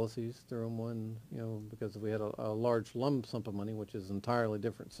two policies through them. One, because we had a large lump sum of money, which is an entirely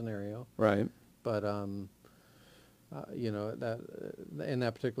different scenario. Right. But that in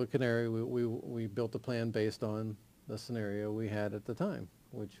that particular scenario, we built a plan based on the scenario we had at the time,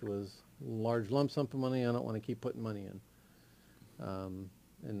 which was large lump sum of money. I don't want to keep putting money in.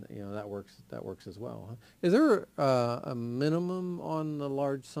 And that works as well. Is there a minimum on the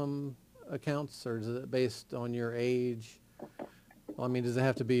large sum accounts, or is it based on your age? Well, I mean, does it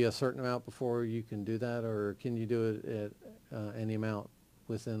have to be a certain amount before you can do that, or can you do it at any amount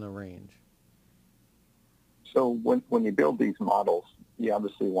within a range? So when you build these models, you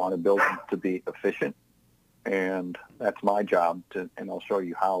obviously want to build them to be efficient, and that's my job and I'll show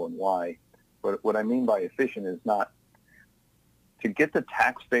you how and why. But what I mean by efficient is not to get the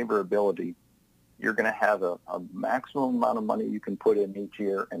tax favorability, you're going to have a maximum amount of money you can put in each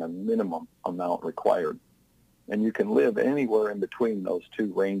year and a minimum amount required. And you can live anywhere in between those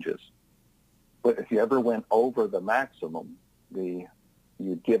two ranges. But if you ever went over the maximum,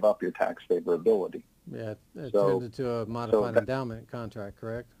 you'd give up your tax favorability. Yeah, it So- turned into a modified that- endowment contract,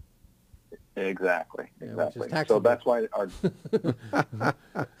 correct? Exactly. Yeah, which is Exactly. So taxable. that's why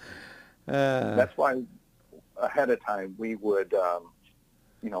that's why ahead of time we would,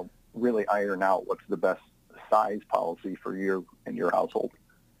 really iron out what's the best size policy for you and your household.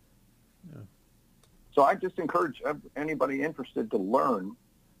 Yeah. So I just encourage anybody interested to learn,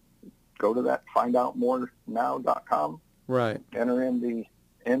 go to that findoutmorenow.com, Right. enter in the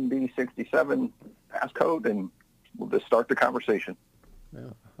NB67 passcode, and we'll just start the conversation.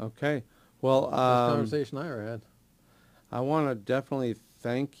 Yeah. Okay. Well, Best conversation I ever had. I want to definitely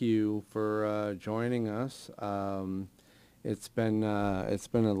thank you for joining us. It's been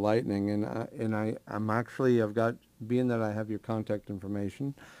enlightening, and I'm actually, I've got, being that I have your contact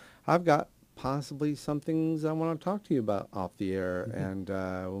information, I've got possibly some things I want to talk to you about off the air, and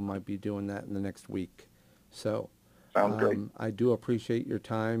we might be doing that in the next week. So Sounds great. I do appreciate your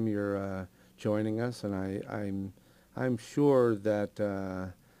time, your joining us, and I'm sure that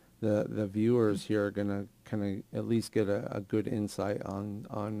the viewers here are gonna kind of at least get a good insight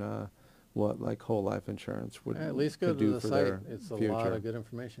on what like whole life insurance would At least go could to do the for site. their It's a future. lot of good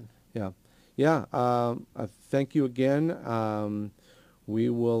information. Yeah. Thank you again. We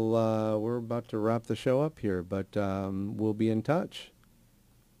will. We're about to wrap the show up here, but we'll be in touch.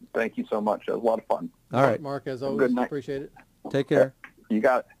 Thank you so much. It was a lot of fun. All right. Mark, as Have a always, good night. appreciate it. Take care. You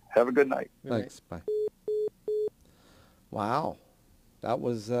got it. Have a good night. Good night. Thanks. Bye. Wow, that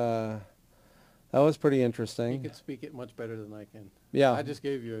was pretty You interesting. could speak it much better than I can. Yeah. I just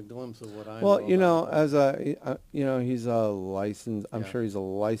gave you a glimpse of what I know. Well, you know, about as a, he's a licensed, I'm Yeah. sure he's a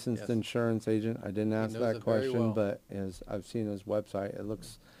licensed Yes. insurance agent. I didn't ask knows that it very question, well. but as I've seen his website, it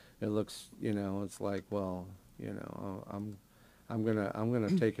looks, it's like, well, I'm gonna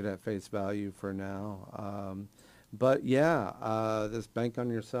take it at face value for now. But yeah, this bank on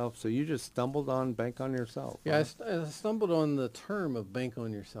yourself. So you just stumbled on bank on yourself. Yeah, huh? I stumbled on the term of bank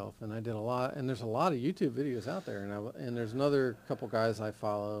on yourself, and I did a lot. And there's a lot of YouTube videos out there, and there's another couple guys I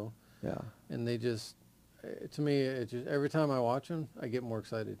follow, Yeah. and they just, to me, it just every time I watch them, I get more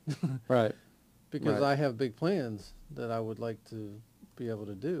excited Right. because Right. I have big plans that I would like to be able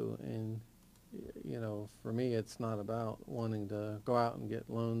to do, and for me, it's not about wanting to go out and get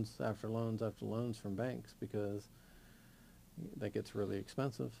loans after loans after loans from banks because that gets really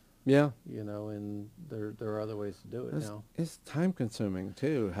expensive. Yeah. And there are other ways to do it now. It's time consuming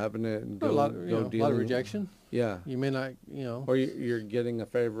too, having it go, A lot, go a lot of dealing- rejection. Yeah. You may not, Or you're getting a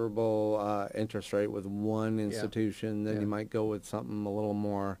favorable interest rate with one institution, then Yeah. you might go with something a little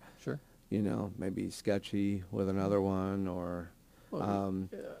more, Sure. maybe sketchy with another one, or Well,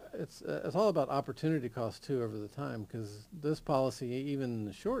 it's all about opportunity cost too over the time because this policy, even in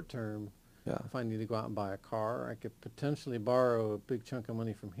the short term, yeah, if I need to go out and buy a car, I could potentially borrow a big chunk of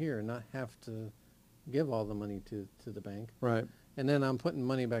money from here and not have to give all the money to the bank. right, And then I'm putting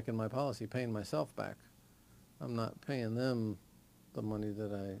money back in my policy, paying myself back. I'm not paying them the money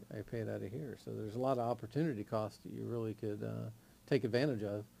that I paid out of here. So there's a lot of opportunity cost that you really could take advantage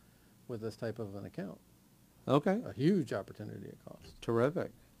of with this type of an account. okay, A huge opportunity cost.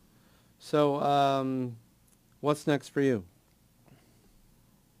 terrific. So, what's next for you?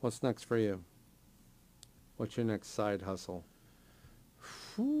 What's next for you? What's your next side hustle?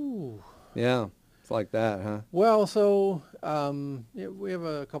 Whew. Yeah, it's like that, huh? Well, so we have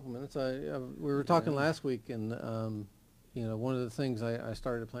a couple minutes. We were talking last week, and one of the things I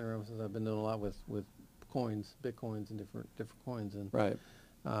started playing around with is I've been doing a lot with coins, bitcoins, and different coins, and Right.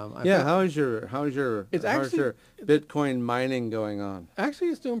 I Yeah. found- How's your It's how's actually- your Bitcoin mining going on? Actually,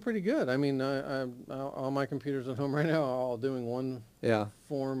 it's doing pretty good. I mean, all my computers at home right now are all doing one Yeah.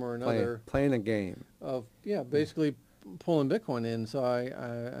 form or another Playing a game. of basically pulling Bitcoin in. So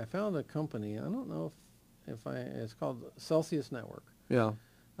I found a company. I don't know if it's called Celsius Network. Yeah.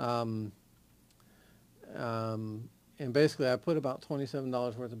 And basically, I put about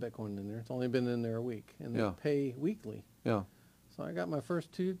 $27 worth of Bitcoin in there. It's only been in there a week, and Yeah. they pay weekly. Yeah. So I got my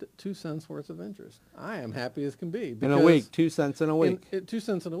first 2 cents worth of interest. I am happy as can be. In a week, 2 cents in a week. 2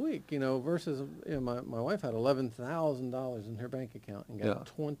 cents in a week, versus my wife had $11,000 in her bank account and got Yeah.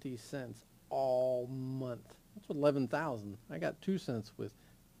 20 cents all month. That's what 11,000. I got 2 cents with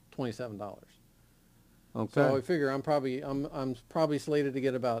 $27. Okay. So I figure I'm probably slated to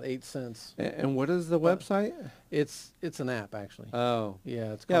get about 8 cents. And what is the But- website? It's an app actually. Oh.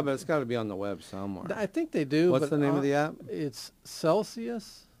 Yeah, it's Yeah, called, but it's got to be on the web somewhere. I think they do. What's but the name of the app? It's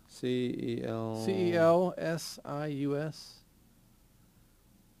Celsius. CEL. CELSIUS.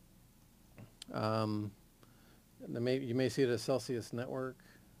 You may see it as Celsius Network.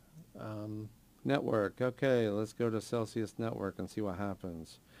 Network. Okay, let's go to Celsius Network and see what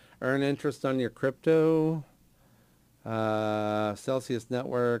happens. Earn interest on your crypto. Celsius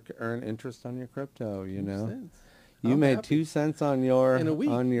Network. Earn interest on your crypto. You know, Cents. you I'm made happy. 2 cents on your In a week.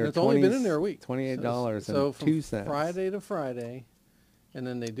 on your. It's only been in there a week. $28 So and from 2 cents. Friday to Friday, and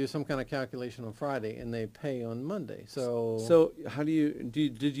then they do some kind of calculation on Friday, and they pay on Monday. So how do you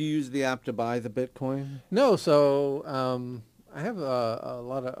did you use the app to buy the Bitcoin? No, so I have a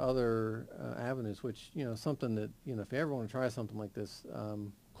lot of other avenues, which, something that, if you ever want to try something like this,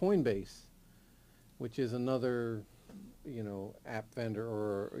 Coinbase, which is another, app vendor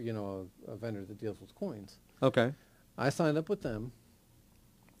or, a vendor that deals with coins. Okay. I signed up with them,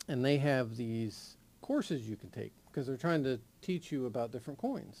 and they have these courses you can take because they're trying to teach you about different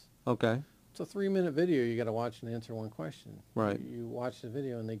coins. Okay. It's a 3-minute video you got to watch and answer one question. Right. You watch the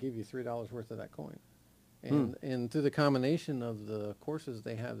video and they give you $3 worth of that coin. And through the combination of the courses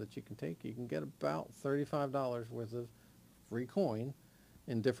they have that you can take, you can get about $35 worth of free coin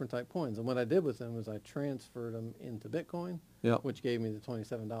in different type coins. And what I did with them is I transferred them into Bitcoin, Yep. which gave me the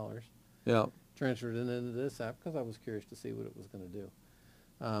 $27. Yep. Transferred it into this app because I was curious to see what it was going to do.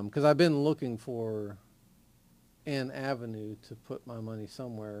 Because I've been looking for an avenue to put my money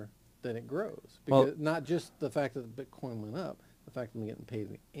somewhere that it grows. Well- Because not just the fact that the Bitcoin went up, the fact that I'm getting paid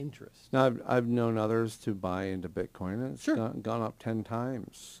the interest. Now I've known others to buy into Bitcoin, and it's Sure. gone up 10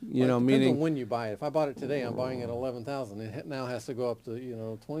 times. Well, You know, it depends meaning on when you buy it. If I bought it today, I'm buying at 11,000. It now has to go up to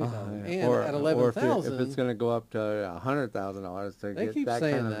 20,000. And or, at or 11,000, if it's going to go up to $100,000 to they get keep that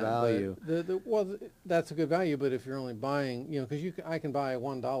saying kind of that. value. But that's a good value. But if you're only buying, because I can buy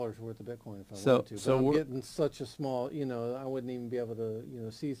 $1 worth of Bitcoin if I So- want to. But so I'm we're- getting such a small, I wouldn't even be able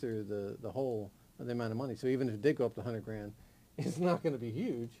to, see through the whole of the amount of money. So even if it did go up to 100 grand, it's not going to be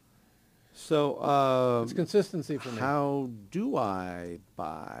huge. So It's consistency for me. how do I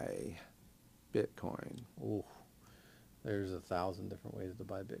buy Bitcoin? Ooh, there's 1,000 different ways to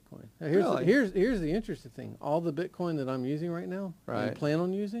buy Bitcoin. Now, here's Really? here's the interesting thing. All the Bitcoin that I'm using right now, Right. and plan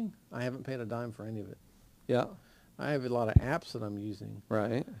on using, I haven't paid a dime for any of it. Yeah, I have a lot of apps that I'm using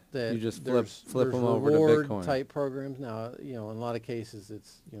right. that You just there's flip them over to reward Bitcoin. type programs. Now, in a lot of cases,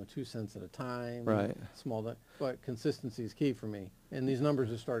 it's 2 cents at a time. Right. Small, but consistency is key for me, and these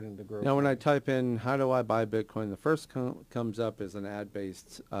numbers are starting to grow. Now, when for I me. type in "how do I buy Bitcoin," the first comes up is an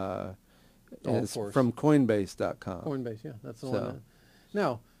ad-based. It's course. from Coinbase.com. Coinbase, yeah, that's the So- one.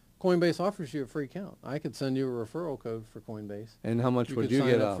 Now, Coinbase offers you a free account. I could send you a referral code for Coinbase. And how much You would could you sign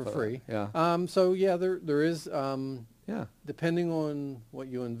get up off for of free. it? Yeah. So yeah, there is. Yeah. Depending on what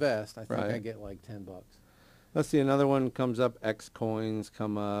you invest, I think I Right. get like $10. Let's see. Another one comes up. X coins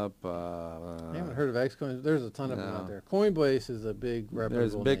come up. I haven't heard of Xcoin. There's a ton of them No. out there. Coinbase is a big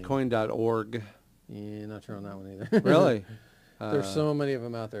There's reputable name. Bitcoin.org. Yeah, not sure on that one either. Really? There's so many of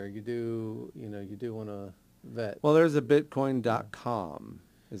them out there. You do want to vet. Well, there's a Bitcoin.com.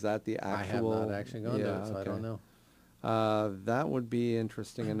 Is that the I have actual? not actually gone to it, so I don't know. That would be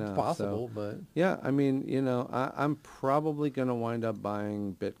interesting enough. It's possible, So, but yeah, I mean, I'm probably going to wind up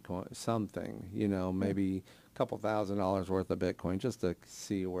buying Bitcoin, something, maybe a couple $1,000 worth of Bitcoin just to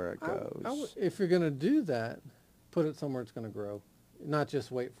see where it goes. if you're going to do that, put it somewhere it's going to grow. Not just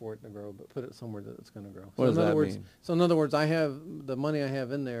wait for it to grow, but put it somewhere that it's going to grow. What does in other that words, mean? So in other words, I have the money I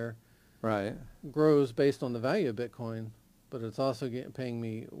have in there Right. grows based on the value of Bitcoin, but it's also paying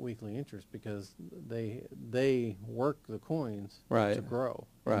me weekly interest because they work the coins Right. to grow.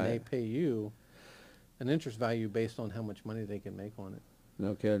 Right. And they pay you an interest value based on how much money they can make on it.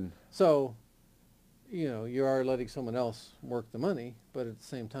 No kidding. So, you are letting someone else work the money, but at the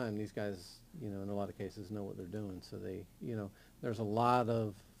same time, these guys, in a lot of cases know what they're doing. So they, there's a lot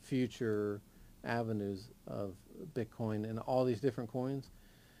of future avenues of Bitcoin and all these different coins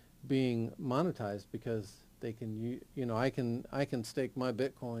being monetized because they can, I can stake my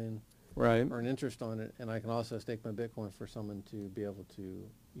Bitcoin, Right. earn interest on it, and I can also stake my Bitcoin for someone to be able to,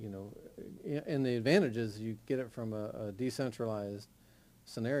 and the advantage is you get it from a decentralized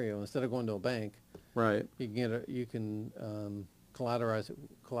scenario. Instead of going to a bank, Right. you can collateralize,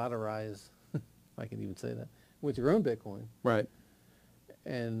 if I can even say that, with your own Bitcoin, Right.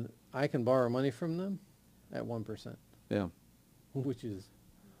 and I can borrow money from them at 1%, Yeah. which is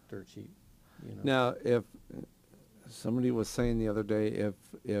dirt cheap. Now, if somebody was saying the other day,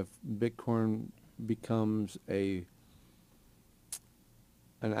 if becomes an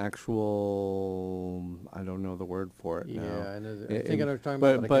actual, I don't know the word for it now. Yeah, I know. I think I know what you're talking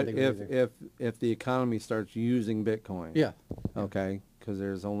about, but I can't think of it either. if the economy starts using Bitcoin, Yeah. okay, because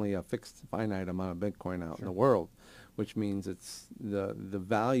there's only a fixed finite amount of Bitcoin out in the world, which means it's the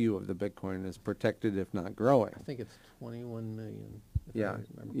value of the Bitcoin is protected if not growing. I think it's 21 million. If Yeah, I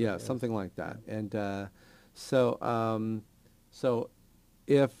remember yeah, correctly. something like that. And so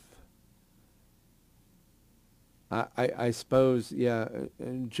if I suppose, yeah,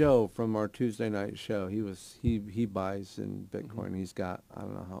 and Joe from our Tuesday night show, he buys in Bitcoin. He's got, I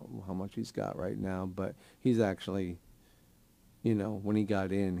don't know how much he's got right now, but he's actually, when he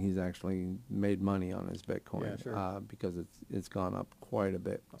got in, he's actually made money on his Bitcoin. Yeah, sure. Because it's gone up quite a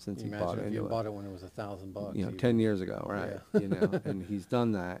bit since he Imagine bought if into you it. bought it when it was $1,000. 10 years ago, right? Yeah. And he's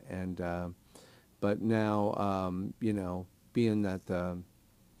done that, and but now, being that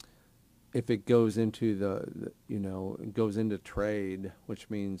if it goes into it goes into trade, which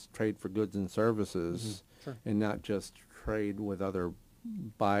means trade for goods and services, Sure. and not just trade with other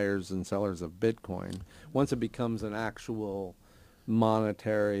buyers and sellers of Bitcoin. Once it becomes an actual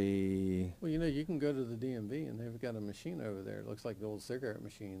monetary, Well, you can go to the DMV and they've got a machine over there. It looks like the old cigarette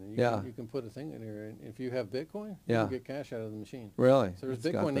machine, and you can put a thing in there, and if you have Bitcoin, you Yeah. can get cash out of the machine. really, So there's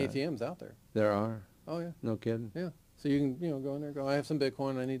it's got Bitcoin that. ATMs out there. There are, Oh yeah, no kidding. yeah. So you can go in there, I have some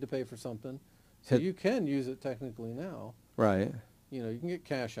Bitcoin, I need to pay for something. So Hit- you can use it technically now. Right. You can get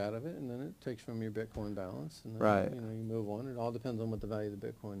cash out of it, and then it takes from your Bitcoin balance, and then, Right. you move on. It all depends on what the value of the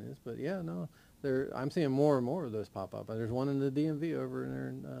Bitcoin is. But yeah, no, I'm seeing more and more of those pop up. There's one in the DMV over in there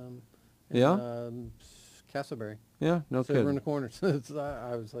in Castleberry. Yeah, no It's over in kidding. the corner. So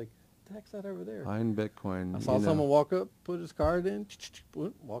I was like, the heck's that over there? Buying Bitcoin. I saw someone walk up, put his card in,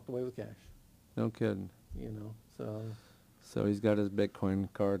 walked away with cash. No kidding. So So he's got his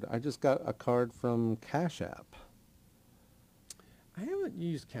Bitcoin card. I just got a card from Cash App. I haven't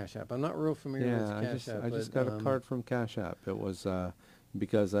used Cash App. I'm not real familiar with Cash App. I just got a card from Cash App. It was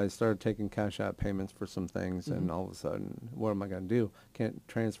because I started taking Cash App payments for some things, and all of a sudden, what am I going to do? Can't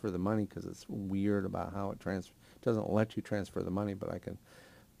transfer the money because it's weird about how it doesn't let you transfer the money, but I can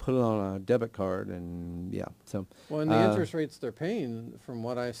put it on a debit card, and yeah. So Well, and the interest rates they're paying, from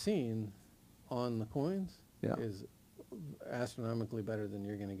what I've seen on the coins, Yeah. is astronomically better than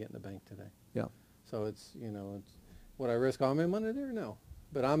you're going to get in the bank today. yeah, So it's would I risk all my money there? No,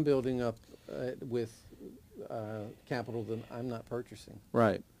 but I'm building up with capital that I'm not purchasing.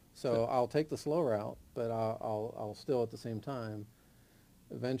 right, So I'll take the slow route, but I'll still at the same time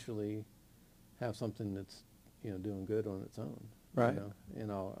eventually have something that's doing good on its own. Right.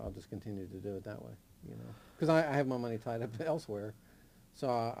 And I'll just continue to do it that way. Because I have my money tied up elsewhere, so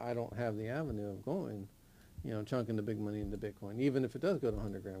I don't have the avenue of going, chunking the big money into Bitcoin, even if it does go to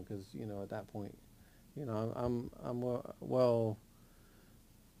 100 grand, because at that point, I'm well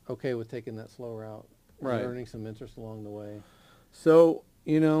okay with taking that slow route, and Right. earning some interest along the way. So,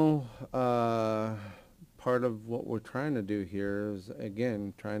 part of what we're trying to do here is,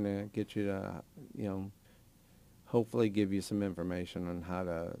 again, trying to get you to, hopefully give you some information on how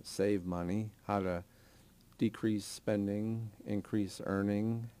to save money, how to decrease spending, increase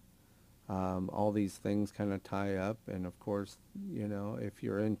earning. All these things kind of tie up. And of course, if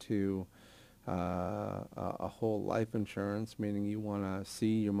you're into a whole life insurance, meaning you want to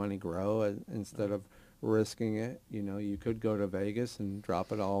see your money grow instead of risking it, you could go to Vegas and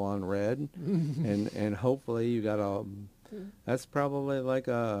drop it all on red, and hopefully you got that's probably like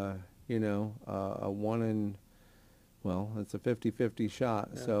a one in, well, it's a 50-50 shot.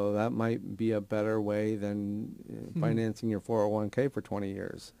 Yeah. So that might be a better way than financing your 401k for 20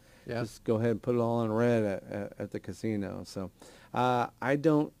 years. Yeah. Just go ahead and put it all on red at the casino. So I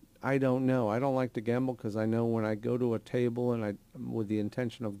don't know. I don't like to gamble because I know when I go to a table and with the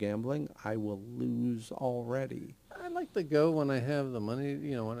intention of gambling, I will lose already. I like to go when I have the money,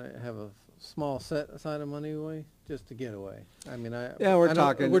 when I have a small set aside of money away, just to get away. I mean, We're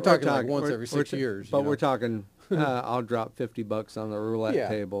talking like once every 6 years. But we're talking, I'll drop $50 on the roulette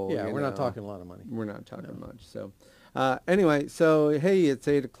table. Yeah, we're not talking a lot of money. We're not talking much. So anyway, so hey, it's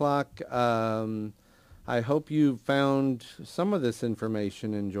 8 o'clock. I hope you found some of this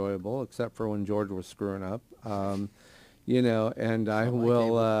information enjoyable, except for when George was screwing up. And I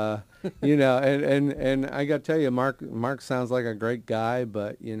will, and I got to tell you, Mark sounds like a great guy,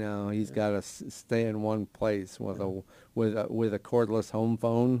 but he's got to stay in one place with a cordless home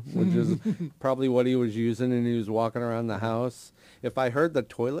phone, which is probably what he was using, and he was walking around the house. If I heard the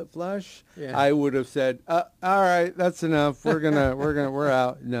toilet flush, I would have said, "All right, that's enough. We're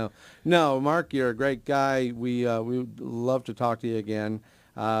out." No, Mark, you're a great guy. We would love to talk to you again.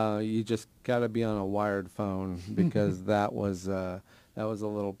 You just got to be on a wired phone because that was a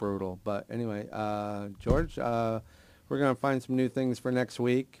little brutal. But anyway, George, we're going to find some new things for next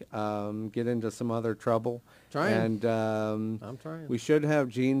week. Get into some other trouble. Trying. And I'm trying. we should have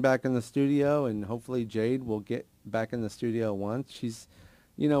Jean back in the studio, and hopefully Jade will get back in the studio once. She's,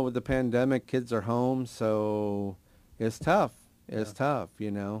 with the pandemic, kids are home, so it's tough. It's tough,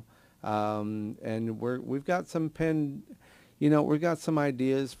 and we've got some we've got some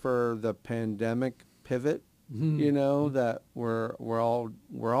ideas for the pandemic pivot. That we're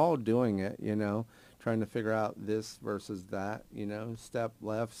all doing it. Trying to figure out this versus that. Step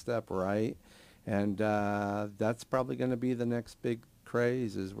left, step right, and that's probably going to be the next big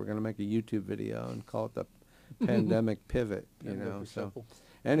craze. Is we're going to make a YouTube video and call it the pandemic pivot. So. Simple.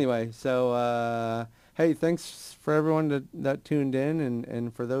 Anyway, so hey, thanks for everyone that tuned in,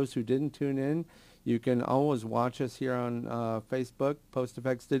 and for those who didn't tune in, you can always watch us here on Facebook. Post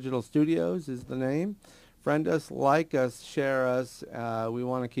Effects Digital Studios is the name. Friend us, like us, share us. We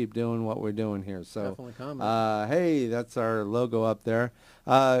want to keep doing what we're doing here. So, definitely comment. hey, that's our logo up there.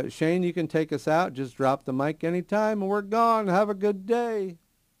 Shane, you can take us out. Just drop the mic anytime, and we're gone. Have a good day.